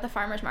I shop at the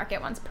farmer's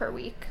market once per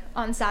week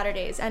on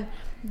Saturdays, and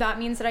that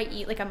means that I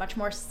eat like a much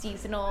more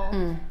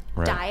seasonal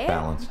diet,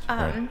 balanced.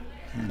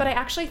 But I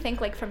actually think,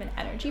 like, from an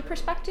energy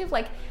perspective,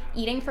 like,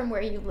 eating from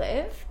where you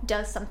live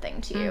does something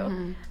to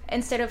you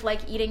instead of like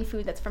eating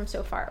food that's from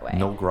so far away.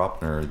 Noel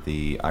Gropner,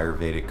 the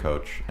Ayurvedic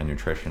coach and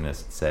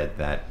nutritionist, said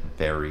that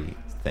very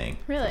thing.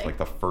 Really? It's like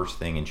the first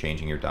thing in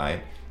changing your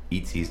diet: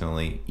 eat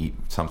seasonally, eat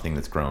something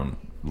that's grown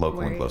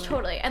locally and close to you.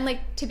 Totally. And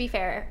like, to be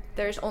fair,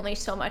 there's only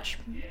so much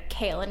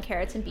kale and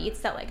carrots and beets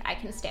that like I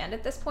can stand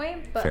at this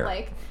point, but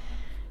like,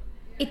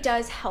 it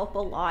does help a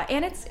lot,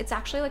 and it's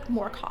actually like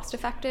more cost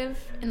effective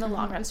in the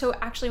long run. So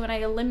actually, when I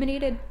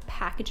eliminated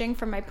packaging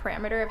from my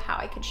parameter of how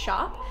I could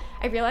shop,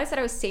 I realized that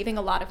I was saving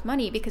a lot of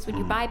money, because when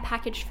you buy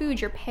packaged food,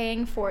 you're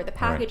paying for the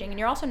packaging, and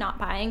you're also not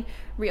buying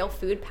real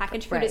food.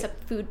 Packaged food is a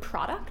food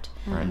product,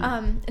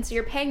 and so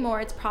you're paying more.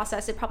 It's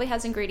processed. It probably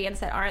has ingredients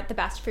that aren't the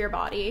best for your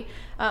body,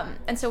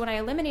 and so when I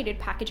eliminated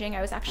packaging,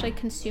 I was actually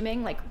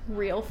consuming like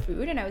real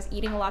food, and I was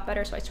eating a lot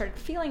better. So I started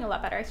feeling a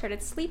lot better. I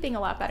started sleeping a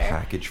lot better.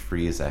 Package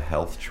free is a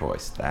health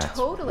choice. That's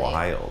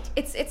wild.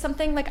 It's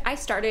something like, I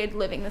started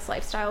living this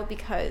lifestyle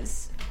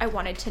because I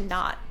wanted to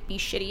not be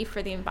shitty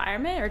for the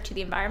environment or to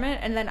the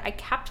environment, and then I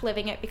kept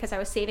living it because I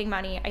was saving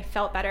money. I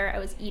felt better. I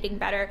was eating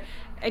better.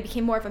 I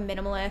became more of a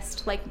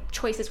minimalist. Like,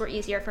 choices were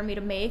easier for me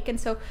to make, and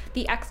so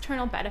the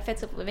external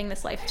benefits of living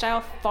this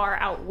lifestyle far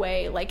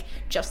outweigh like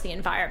just the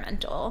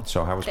environmental.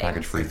 So how was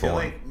package free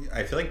born?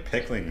 I feel like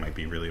pickling might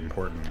be really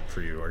important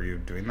for you. Are you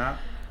doing that?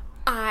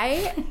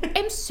 I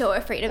am so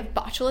afraid of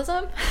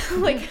botulism.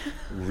 Like,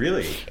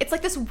 really? It's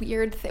like this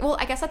weird thing. Well,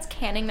 I guess that's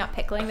canning, not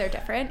pickling. They're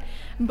different.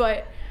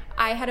 But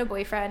I had a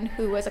boyfriend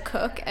who was a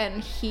cook,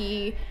 and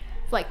he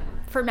like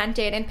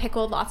fermented and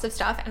pickled lots of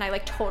stuff, and I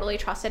like totally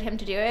trusted him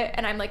to do it,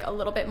 and I'm like a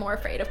little bit more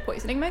afraid of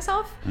poisoning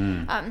myself.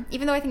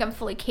 Even though I think I'm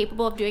fully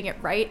capable of doing it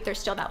right, there's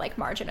still that like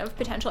margin of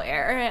potential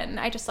error, and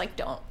I just like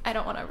don't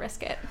want to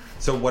risk it.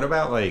 So what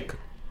about like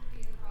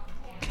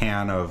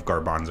can of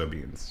garbanzo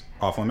beans?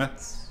 Off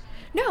limits?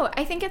 No,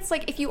 I think it's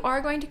like, if you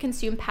are going to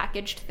consume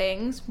packaged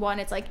things, one,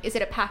 it's like, is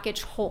it a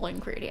packaged whole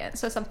ingredient?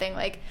 So something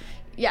like,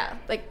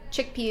 like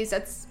chickpeas,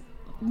 that's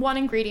one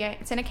ingredient,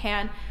 it's in a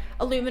can.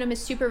 Aluminum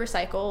is super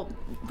recyclable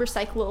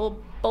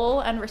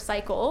and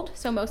recycled.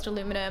 So most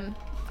aluminum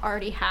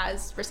already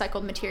has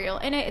recycled material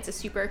in it. It's a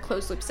super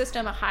closed loop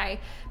system, a high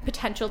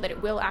potential that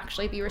it will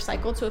actually be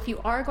recycled. So if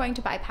you are going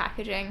to buy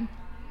packaging,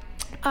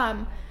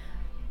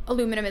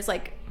 aluminum is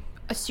like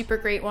a super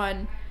great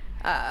one.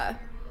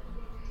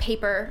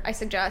 Paper, I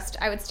suggest.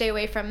 I would stay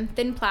away from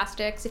thin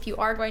plastics. If you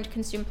are going to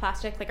consume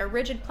plastic, like a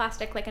rigid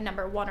plastic, like a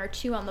number 1 or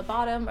 2 on the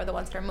bottom, are the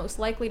ones that are most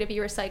likely to be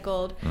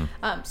recycled.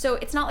 So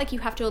it's not like you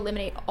have to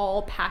eliminate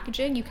all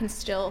packaging. You can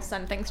still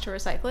send things to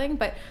recycling,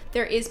 but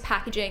there is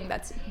packaging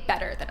that's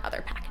better than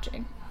other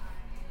packaging.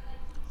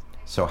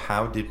 So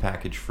how did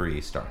package free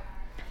start?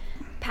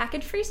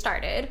 Package free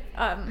started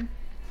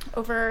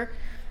over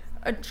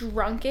a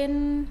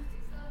drunken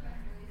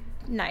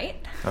night.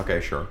 Okay,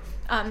 sure.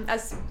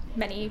 As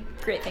many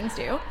great things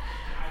do.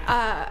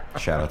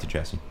 Shout out to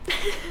Jesse.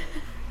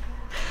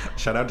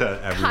 Shout out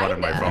to everyone in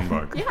my phone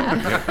book.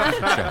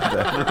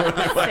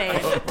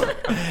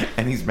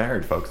 And he's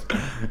married, folks.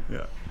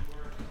 Yeah.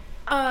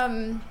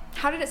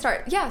 How did it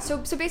start? Yeah, so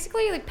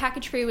basically, like,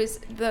 package free was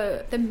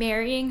the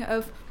marrying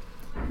of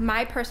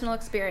my personal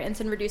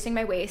experience in reducing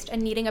my waste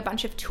and needing a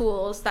bunch of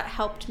tools that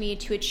helped me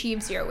to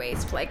achieve zero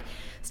waste, like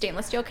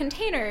stainless steel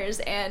containers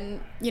and,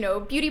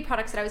 beauty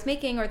products that I was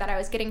making or that I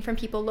was getting from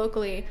people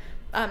locally.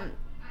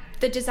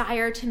 The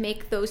desire to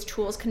make those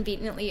tools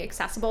conveniently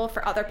accessible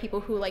for other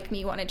people who, like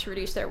me, wanted to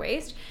reduce their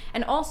waste.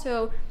 And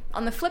also,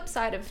 on the flip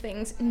side of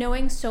things,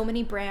 knowing so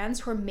many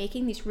brands who are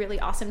making these really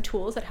awesome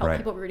tools that help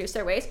people reduce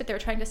their waste, but they're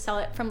trying to sell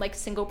it from like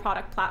single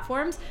product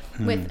platforms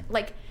with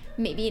like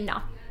maybe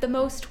not the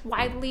most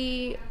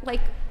widely like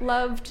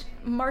loved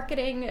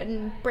marketing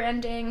and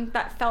branding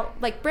that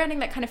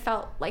kind of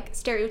felt like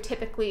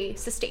stereotypically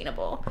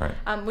sustainable,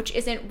 which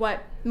isn't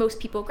what most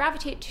people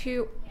gravitate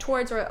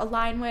towards or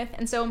align with.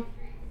 And so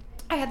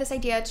I had this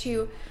idea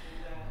to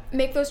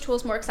make those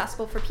tools more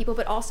accessible for people,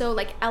 but also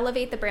like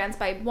elevate the brands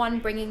by, one,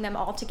 bringing them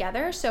all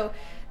together so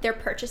their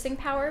purchasing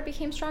power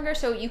became stronger.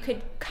 So you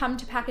could come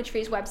to Package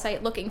Free's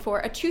website looking for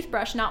a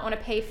toothbrush, not want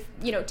to pay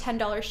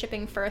 $10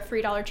 shipping for a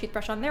 $3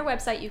 toothbrush on their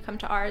website. You come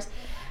to ours,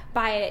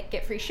 buy it,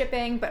 get free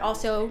shipping, but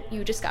also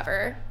you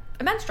discover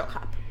a menstrual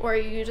cup, or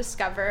you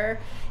discover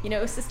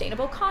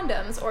sustainable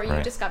condoms, or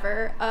you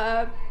discover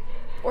a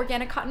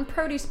organic cotton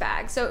produce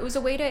bags. So it was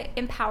a way to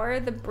empower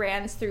the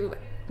brands through,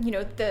 you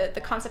know,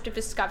 the concept of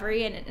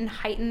discovery and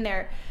heighten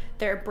their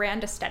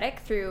brand aesthetic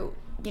through,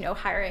 you know,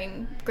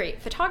 hiring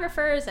great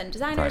photographers and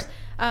designers.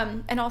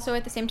 Right. And also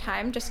at the same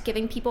time, just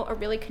giving people a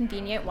really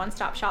convenient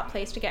one-stop shop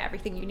place to get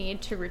everything you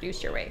need to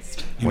reduce your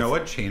waste. You know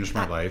what changed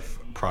my life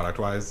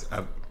product-wise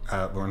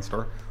at Lauren's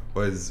store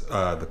was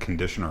the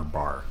conditioner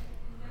bar.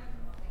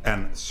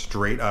 And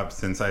straight up,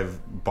 since I've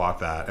bought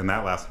that, and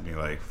that lasted me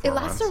like 4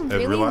 months. It lasts a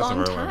really long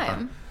lasted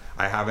time.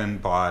 I haven't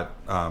bought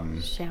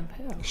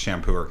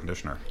shampoo or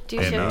conditioner. Do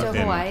you ship to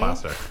Hawaii? In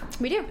plastic.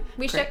 We do.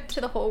 We Great. ship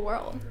to the whole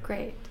world.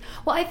 Great.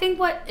 Well, I think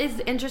what is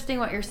interesting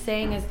what you're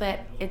saying is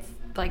that it's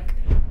like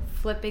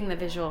flipping the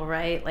visual,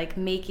 right? Like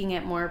making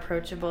it more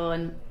approachable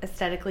and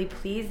aesthetically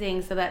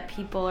pleasing so that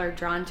people are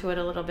drawn to it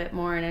a little bit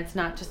more, and it's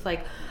not just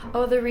like,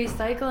 oh, the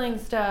recycling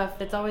stuff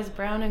that's always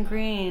brown and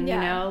green, Yeah.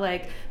 you know?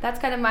 Like that's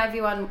kind of my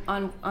view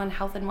on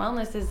health and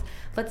wellness is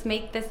let's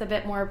make this a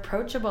bit more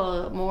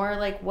approachable, more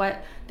like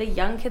what the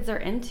young kids are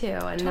into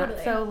and not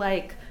Totally. so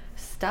like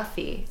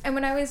stuffy. And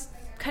when I was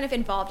kind of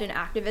involved in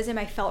activism,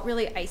 I felt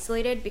really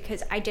isolated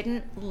because I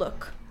didn't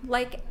look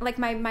like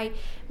my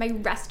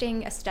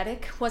resting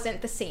aesthetic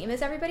wasn't the same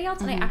as everybody else,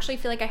 and I actually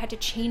feel like I had to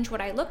change what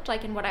I looked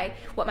like and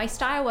what my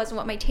style was and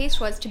what my taste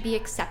was to be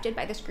accepted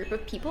by this group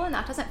of people, and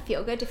that doesn't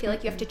feel good to feel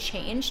like you have to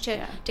change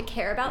to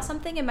care about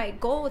something. And my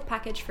goal with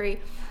Package Free,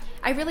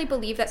 I really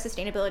believe that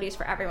sustainability is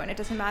for everyone. It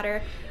doesn't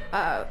matter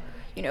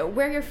you know,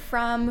 where you're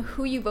from,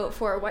 who you vote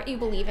for, what you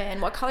believe in,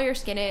 what color your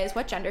skin is,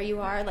 what gender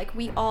you are. Like,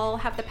 we all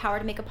have the power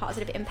to make a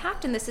positive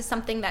impact, and this is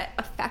something that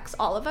affects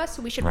all of us,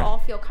 so we should Right. all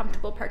feel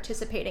comfortable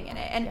participating in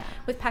it. And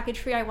with Package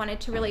Free, I wanted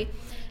to really,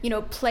 you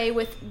know, play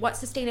with what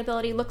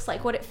sustainability looks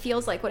like, what it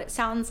feels like, what it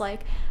sounds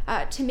like,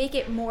 to make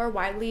it more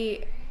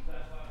widely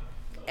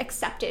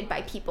accepted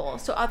by people,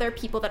 so other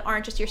people that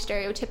aren't just your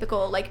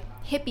stereotypical like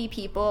hippie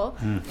people,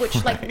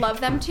 which like love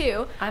them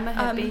too. I'm a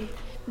hippie.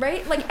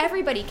 Right? Like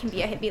everybody can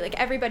be a hippie, like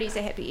everybody's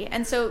a hippie.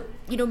 And so,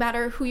 you no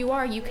matter who you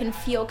are, you can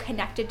feel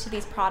connected to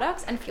these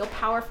products and feel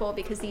powerful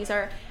because these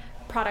are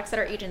products that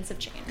are agents of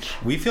change.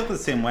 We feel the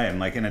same way, and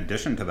like in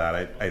addition to that,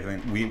 I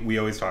think we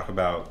always talk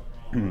about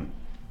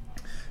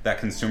that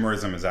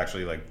consumerism is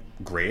actually like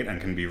great and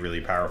can be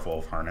really powerful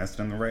if harnessed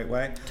in the right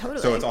way. Totally.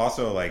 So it's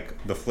also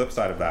like the flip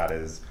side of that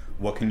is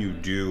what can you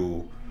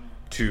do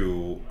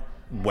to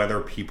whether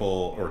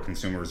people or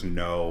consumers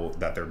know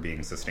that they're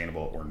being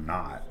sustainable or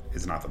not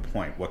is not the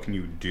point. What can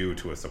you do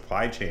to a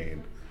supply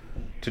chain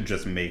to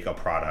just make a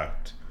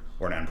product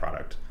or an end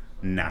product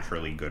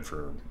naturally good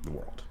for the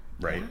world,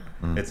 right?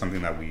 It's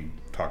something that we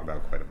talk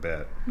about quite a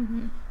bit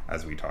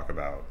as we talk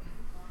about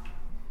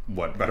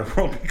what Better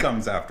World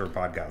becomes after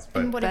podcast.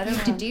 But And what have you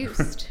Better.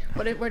 deduced?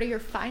 What are your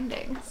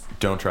findings?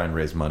 Don't try and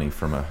raise money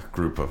from a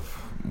group of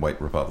white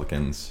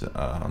Republicans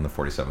on the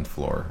 47th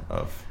floor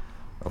of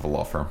a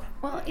law firm.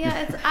 Well,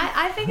 yeah,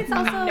 I think it's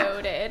also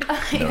Noted.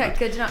 yeah,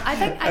 good to know. I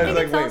think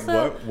it's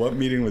also what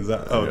meeting was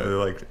that? Oh, Yeah. the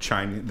like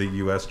the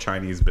U.S.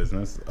 Chinese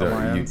business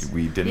alliance.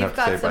 We didn't You've have to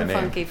got say by some name.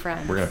 funky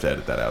friends. We're gonna have to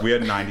edit that out. We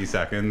had 90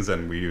 seconds,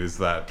 and we used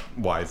that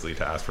wisely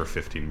to ask for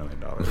 $15 million.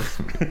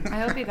 I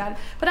hope you got it.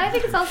 But I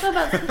think it's also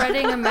about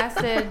spreading a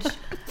message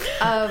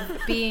of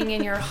being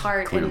in your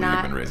heart Clearly, and you've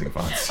not. been raising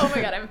funds. Oh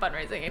my god, I'm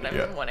fundraising and I'm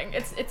Yeah. wanting.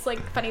 It's like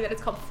funny that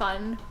it's called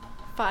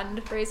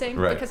fundraising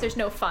Right. because there's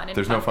no fun in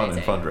There's no fun in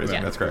fundraising.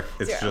 Yeah. That's correct.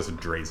 It's Zero. just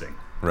drazing.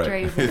 Right.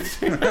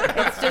 Drazing.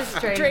 It's just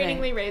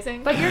Drainingly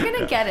raising. But you're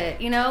gonna get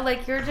it, you know.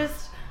 Like you're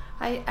just.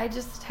 I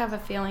just have a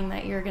feeling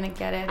that you're gonna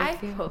get it. I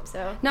if you... hope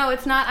so. No,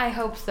 it's not. I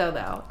hope so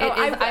though. Oh,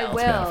 It is. I will.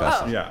 It's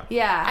manifesting. Oh. Yeah.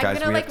 Yeah. I'm Guys,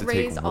 gonna, we like, have to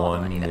raise take all the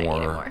one money that I need more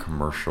anymore.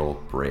 commercial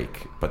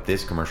break, but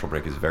this commercial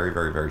break is very,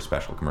 very, very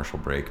special commercial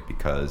break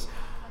because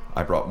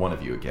I brought one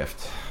of you a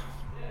gift.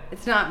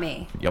 It's not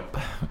me. Yep,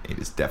 it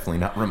is definitely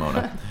not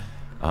Ramona.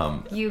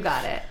 You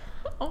got it.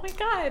 Oh my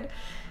god.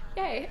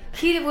 Yay.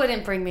 He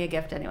wouldn't bring me a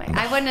gift anyway.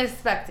 I wouldn't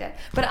expect it.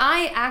 But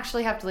I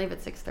actually have to leave at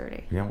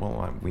 6:30. Yeah,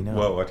 well, we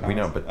know. What time we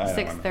know, is it? but I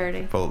don't know.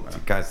 6:30. well,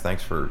 guys,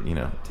 thanks for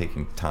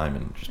taking time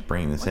and just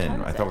bringing this in.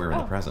 time I is thought it? we were in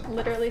the Oh, present.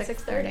 Literally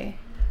 6:30.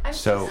 I'm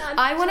So- sad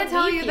I want to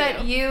tell leave you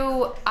that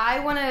I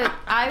want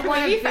to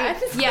we be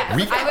friends? Yes,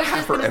 We I was have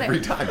just her gonna say,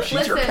 every time.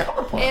 She's your listen,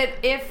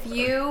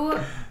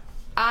 counterpart.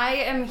 I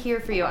am here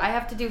for you. I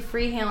have to do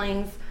free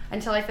healings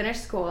until I finish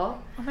school.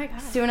 Oh my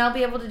god. Soon I'll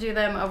be able to do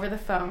them over the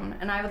phone,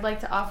 and I would like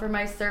to offer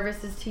my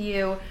services to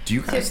you. Do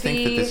you guys to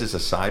think that be- this is a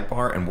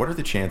sidebar? And what are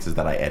the chances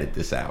that I edit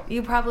this out?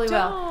 You probably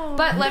will. Don't.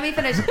 But let me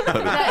finish.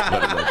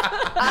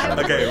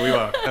 Okay, we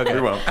won't. Okay.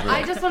 We won't.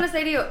 I just want to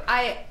say to you,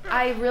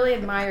 I really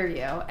admire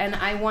you, and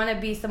I want to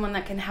be someone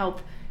that can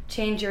help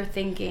change your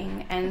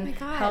thinking Oh my and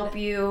God. help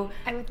you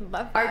I would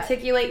love that.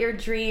 articulate your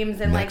dreams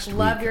and Next like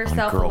love week on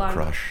yourself Girl along.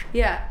 Crush.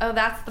 Yeah. Oh,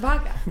 that's the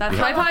podcast. That's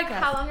my podcast.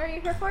 How long are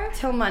you here for?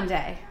 Till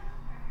Monday.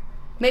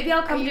 Maybe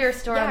I'll come to your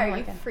store yeah, on the are you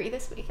weekend. free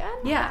this weekend?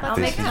 Yeah, I'll Let's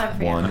make This it is up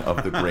for you. one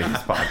of the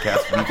greatest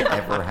podcasts we've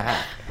ever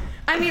had.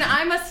 I mean,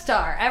 I'm a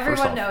star. Everyone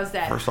First off- knows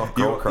that. First off,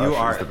 Girl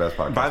Crush is the best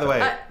podcast. By the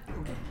way, Uh,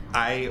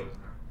 I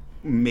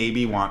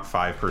maybe want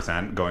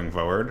 5% going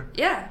forward,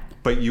 yeah.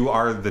 but you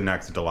are the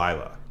next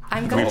Delilah.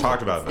 I'm We going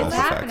talked about this. It's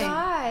Effects. happening.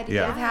 God,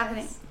 Yeah. It's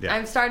happening. Yeah.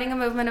 I'm starting a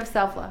movement of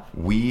self-love.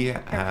 We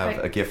have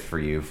Perfect. a gift for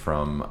you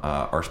from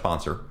our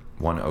sponsor,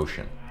 One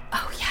Ocean.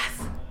 Oh,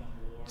 yes.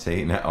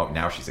 See,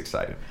 now she's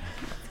excited.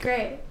 It's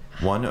great.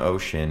 One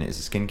Ocean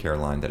is a skincare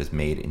line that is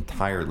made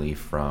entirely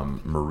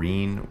from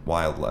marine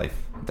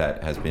wildlife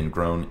that has been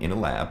grown in a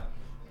lab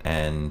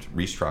and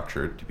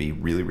restructured to be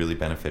really, really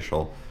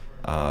beneficial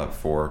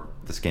for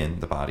the skin,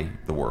 the body,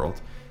 the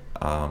world.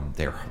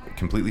 They're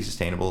completely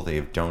sustainable. They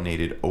have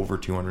donated over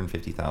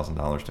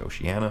 $250,000 to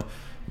Oceana,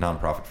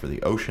 nonprofit for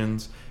the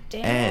oceans.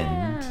 Damn.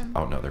 And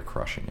oh no, they're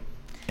crushing it.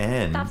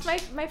 And That's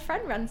my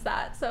friend runs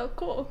that, so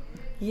cool.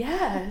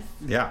 Yes.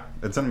 Yeah,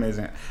 it's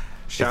amazing.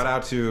 Shout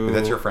out to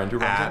That's your friend who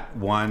runs at it?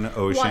 One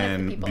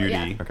Ocean people, Beauty.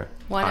 yeah. okay.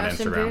 One On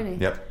Ocean Instagram. Beauty.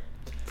 Yep.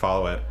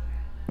 Follow it.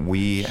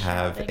 We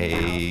have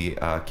Shouting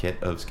a kit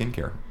of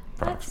skincare products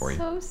That's for you.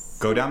 so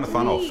Go down the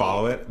funnel, sweet.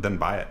 follow it, then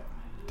buy it.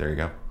 There you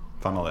go.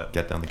 Funnel it.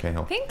 Get down the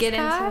Cahill. Thanks, Get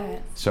guys. into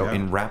it. So, Yeah.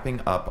 in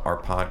wrapping up our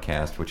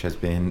podcast, which has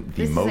been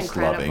the This is most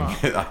loving,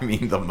 incredible. I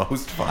mean, the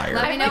most fire.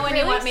 Let me know when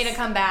you want me to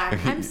come back.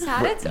 I'm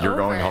sad it's You're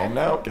going over. home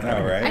now? Get out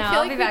of know, here. right? I No, feel I'll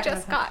like be we back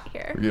just in a got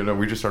here. You know,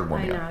 we just started I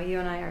warming know, up. you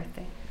and I are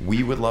thing.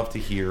 We would love to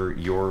hear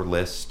your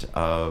list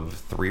of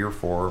 3 or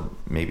 4,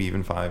 maybe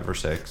even 5 or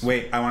 6.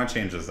 Wait, I want to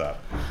change this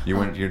up. You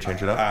want you to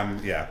change it up?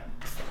 Yeah.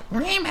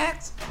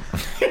 Remix.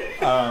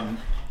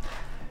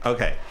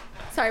 Okay.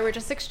 Sorry, we're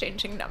just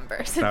exchanging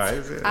numbers.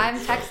 I'm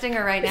texting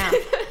her right now.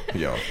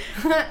 Yo.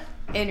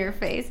 In your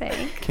face,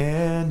 Hank.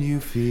 Can you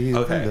feel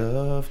Okay. the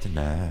love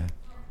tonight?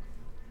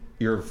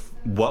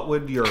 What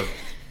would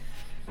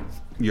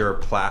your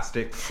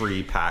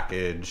plastic-free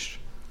packaged,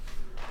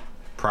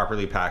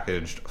 properly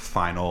packaged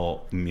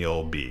final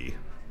meal be?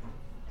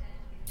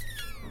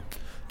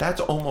 That's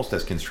almost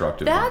as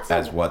constructive That's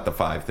as what the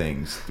 5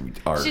 things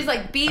are. She's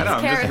like beets, I know,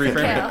 I'm just carrots, and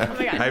reframing kale. it. Oh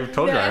my God. I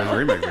told you I was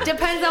remixing.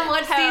 Depends on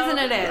what Hell season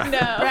it is. no.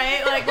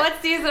 Right? Like,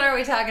 what season are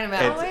we talking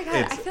about? my God,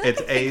 I feel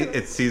like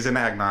It's season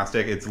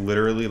agnostic. It's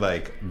literally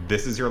like,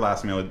 this is your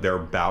last meal. They're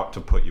about to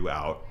put you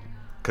out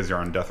because you're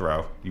on death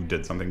row. You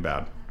did something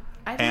bad.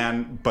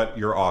 But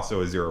you're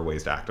also a zero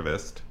waste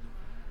activist.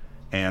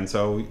 And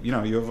so, you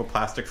have a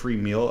plastic free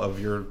meal of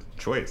your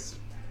choice.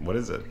 What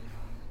is it?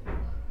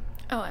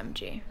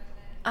 OMG.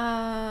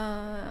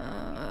 I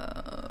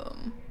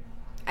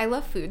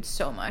love food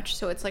so much,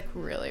 so it's like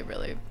really,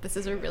 really. This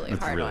is a really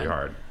It's hard really one.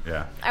 hard.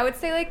 Yeah. I would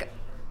say like,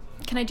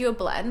 can I do a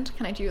blend?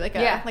 Can I do like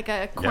a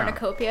Yeah.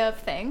 cornucopia of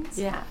things?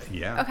 Yeah.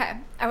 Yeah. Okay,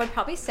 I would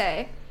probably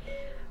say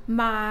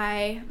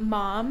my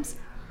mom's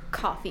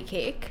coffee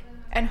cake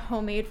and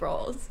homemade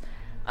rolls,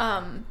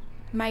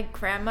 my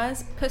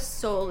grandma's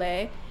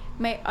pozole,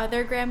 my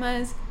other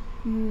grandma's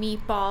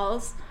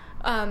meatballs,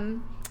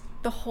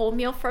 the whole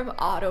meal from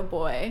Auto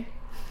Boy.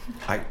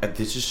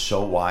 This is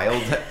so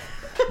wild.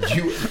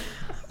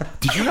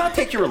 Did you not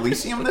take your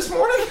Elysium this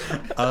morning?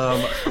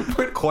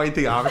 Quite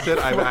the opposite.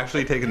 I've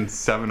actually taken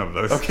 7 of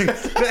those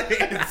things today.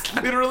 It's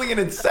literally an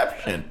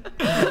inception.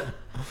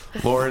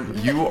 Lauren,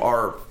 you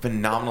are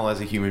phenomenal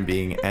as a human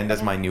being and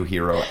as my new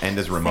hero and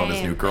as Ramona's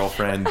Same. new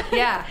girlfriend.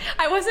 Yeah.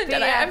 I wasn't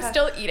done. Yeah. I'm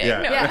still eating.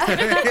 Yeah. No.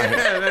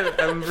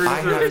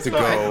 I have to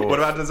go. What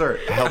about dessert?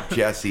 Help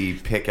Jesse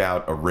pick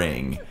out a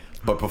ring.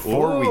 But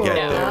before we get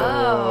Ooh. there,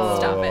 Oh.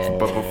 Stop it.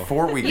 but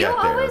before we You get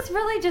there, always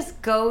really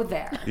just go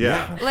there.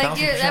 Yeah. Like,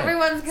 1000%.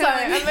 everyone's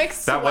Sorry, going. I'm like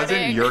That wasn't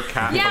sweating. your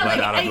cat Yeah, let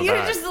out of like, the you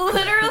bag. just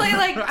literally,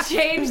 like,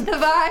 changed the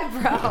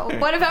vibe, bro.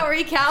 What about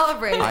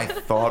recalibrating? I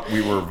thought we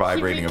were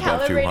vibrating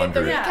above Recalibrated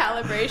the 200.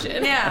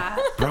 recalibration. Yeah.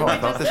 Bro, I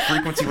thought this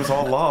frequency was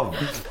all love.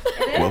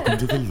 Welcome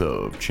to the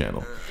Love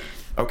Channel.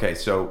 Okay,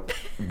 so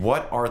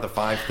what are the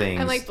 5 things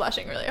I'm like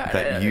blushing really hard.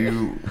 that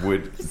you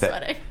would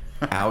Sweating.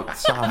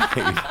 outside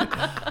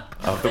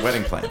of the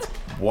wedding plans?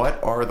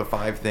 What are the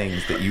 5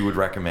 things that you would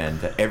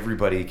recommend that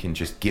everybody can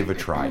just give a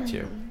try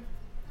to?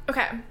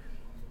 Okay.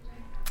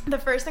 The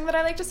first thing that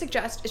I like to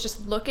suggest is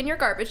just look in your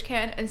garbage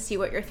can and see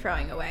what you're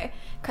throwing away.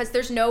 Because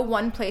there's no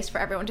one place for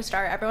everyone to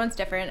start. Everyone's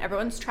different.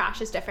 Everyone's trash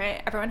is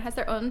different. Everyone has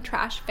their own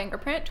trash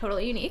fingerprint,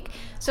 totally unique.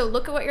 So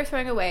look at what you're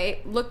throwing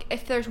away. Look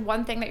if there's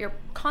one thing that you're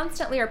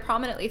constantly or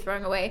prominently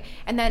throwing away.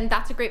 And then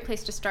that's a great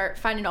place to start.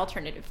 Find an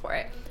alternative for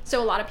it.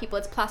 So a lot of people,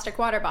 it's plastic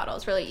water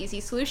bottles. Really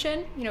easy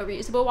solution.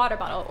 Reusable water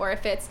bottle. Or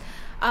if it's...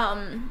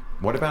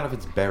 What about if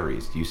it's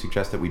berries? Do you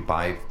suggest that we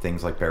buy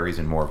things like berries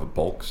in more of a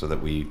bulk so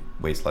that we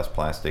waste less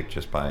plastic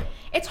just by...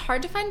 It's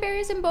hard to find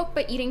berries in bulk,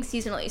 but eating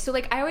seasonally. So,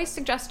 I always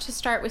suggest to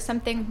start with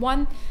something,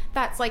 1,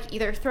 that's,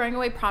 either throwing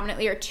away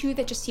prominently, or 2,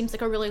 that just seems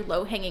like a really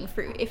low-hanging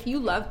fruit. If you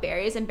love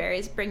berries and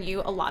berries bring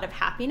you a lot of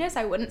happiness,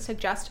 I wouldn't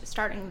suggest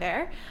starting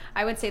there.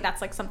 I would say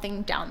that's,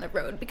 something down the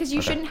road, because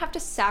you shouldn't have to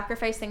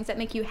sacrifice things that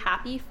make you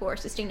happy for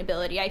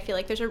sustainability. I feel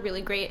like there's a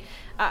really great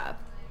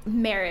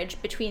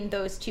marriage between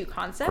those two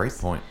concepts. Great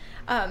point.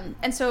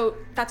 And so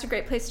that's a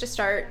great place to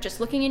start, just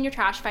looking in your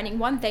trash, finding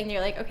one thing that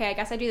you're like, okay, I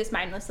guess I do this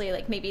mindlessly,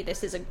 maybe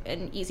this is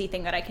an easy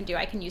thing that I can do.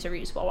 I can use a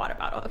reusable water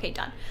bottle. Okay,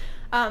 done.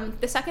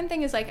 The second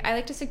thing is like I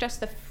like to suggest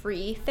the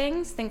free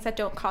things that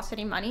don't cost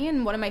any money.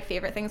 And one of my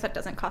favorite things that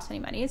doesn't cost any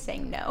money is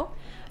saying no.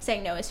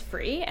 Saying no is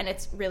free and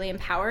it's really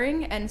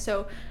empowering. And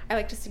so I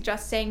like to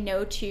suggest saying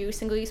no to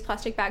single-use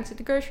plastic bags at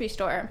the grocery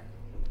store,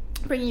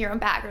 bringing your own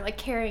bag or like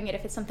carrying it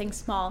if it's something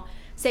small,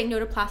 saying no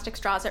to plastic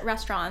straws at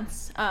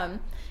restaurants.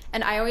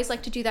 And I always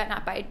like to do that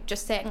not by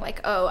just saying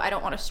like, oh, I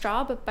don't want a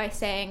straw, but by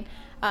saying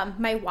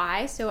my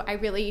why. So I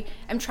really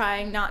am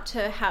trying not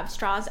to have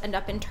straws end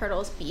up in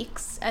turtles'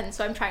 beaks. And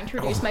so I'm trying to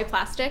reduce my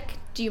plastic.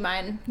 Do you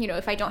mind,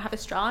 if I don't have a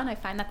straw? And I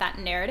find that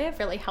narrative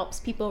really helps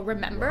people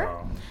remember.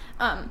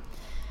 Wow.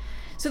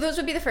 So those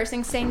would be the first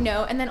things, saying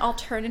no. And then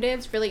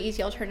alternatives, really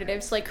easy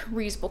alternatives like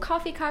reusable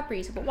coffee cup,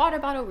 reusable water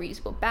bottle,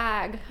 reusable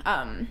bag,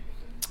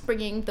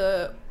 bringing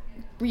the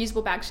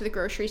reusable bags to the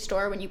grocery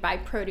store when you buy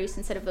produce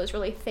instead of those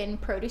really thin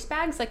produce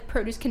bags. Like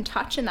produce can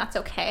touch and that's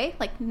okay.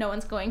 Like no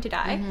one's going to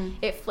die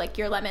if like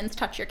your lemons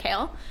touch your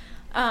kale.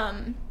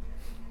 And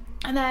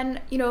then,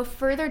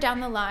 further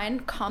down the line,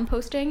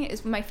 composting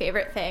is my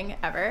favorite thing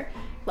ever.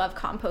 Love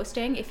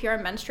composting. If you're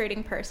a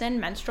menstruating person,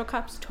 menstrual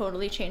cups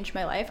totally changed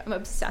my life. I'm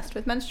obsessed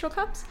with menstrual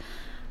cups.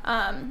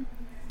 And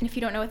if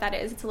you don't know what that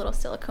is, it's a little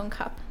silicone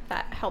cup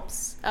that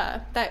helps,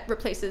 that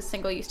replaces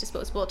single-use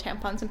disposable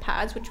tampons and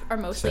pads, which are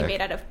mostly made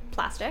out of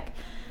plastic.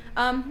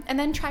 And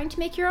then trying to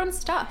make your own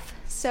stuff.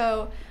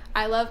 So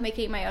I love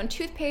making my own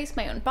toothpaste,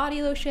 my own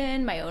body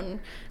lotion, my own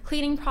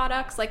cleaning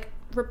products, like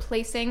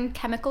replacing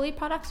chemically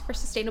products for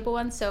sustainable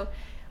ones. So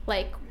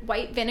like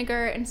white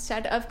vinegar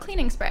instead of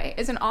cleaning spray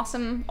is an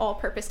awesome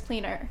all-purpose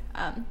cleaner.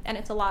 And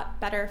it's a lot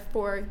better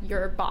for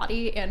your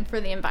body and for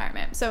the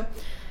environment. So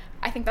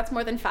I think that's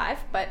more than 5,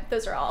 but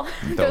those are all.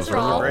 Those are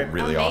all great.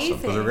 really Amazing.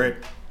 awesome. Those are great.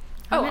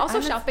 Oh, also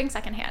shopping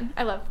secondhand.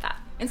 I love that.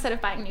 Instead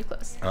of buying new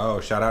clothes. Oh,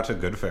 shout out to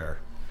Good Fare.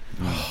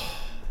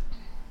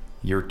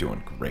 You're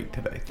doing great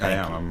today. I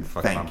am. I'm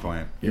fucking on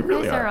point. You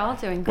really guys are. are all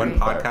doing great. When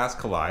podcasts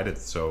collide,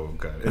 it's so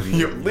good.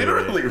 You're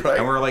literally right.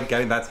 And we're like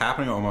that's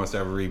happening almost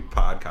every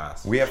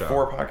podcast. We have show.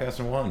 4 podcasts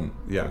in one.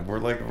 Yeah. We're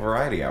like a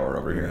variety hour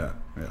over here.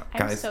 Yeah.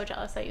 I'm Guys. so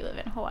jealous that you live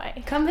in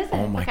Hawaii. Come visit.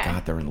 Oh my Okay.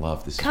 God, they're in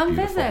love. This Come is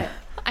beautiful. visit.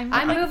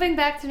 I'm moving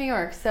back to New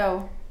York,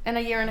 so in a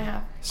year and a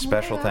half.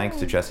 Special thanks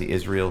to Jesse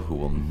Israel, who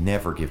will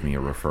never give me a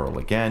referral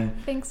again.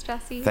 Thanks,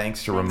 Jesse.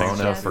 Thanks to Thanks,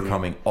 Ramona Jesse. for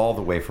coming all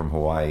the way from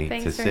Hawaii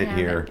Thanks to for sit having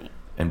here me.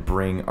 and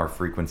bring our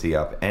frequency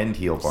up and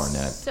heal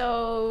Barnett.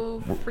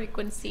 So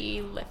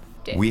frequency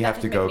lifted. We That have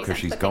to doesn't go make any 'cause sense,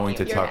 she's but going thank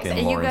to you. You're tuck nice. in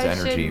And you Lauren's guys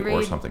energy should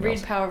or something read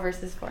else. Power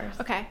versus Force.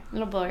 Okay,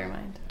 It'll blow your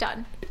mind.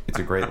 done. It's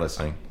a great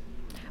listening.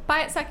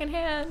 Buy it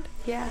secondhand.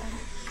 Yeah.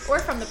 Or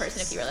from the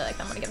person if you really like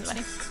them. Want to give them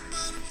money.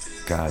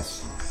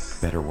 Guys,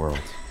 better world.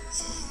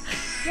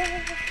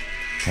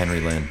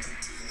 Henry Lynn.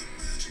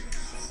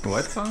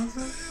 What song is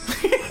it?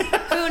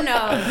 Who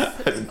knows?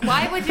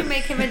 Why would you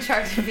make him in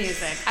charge of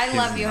music? I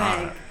love you, not.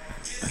 Hank.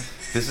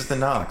 This is the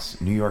Knox,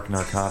 New York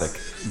Narcotic.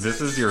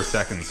 This is your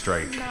second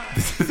strike.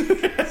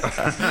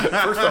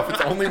 First off,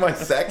 it's only my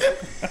second.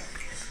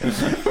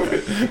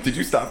 Did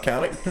you stop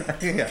counting?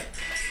 Yeah.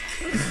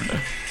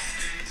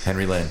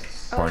 Henry Lynn,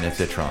 Barnett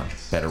Citron,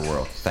 Better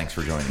World. Thanks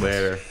for joining us.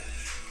 Later.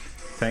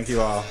 Thank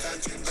you all.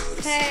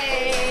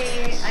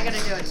 Hey, I gotta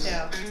do it too.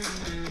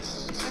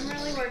 I'm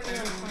really working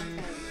on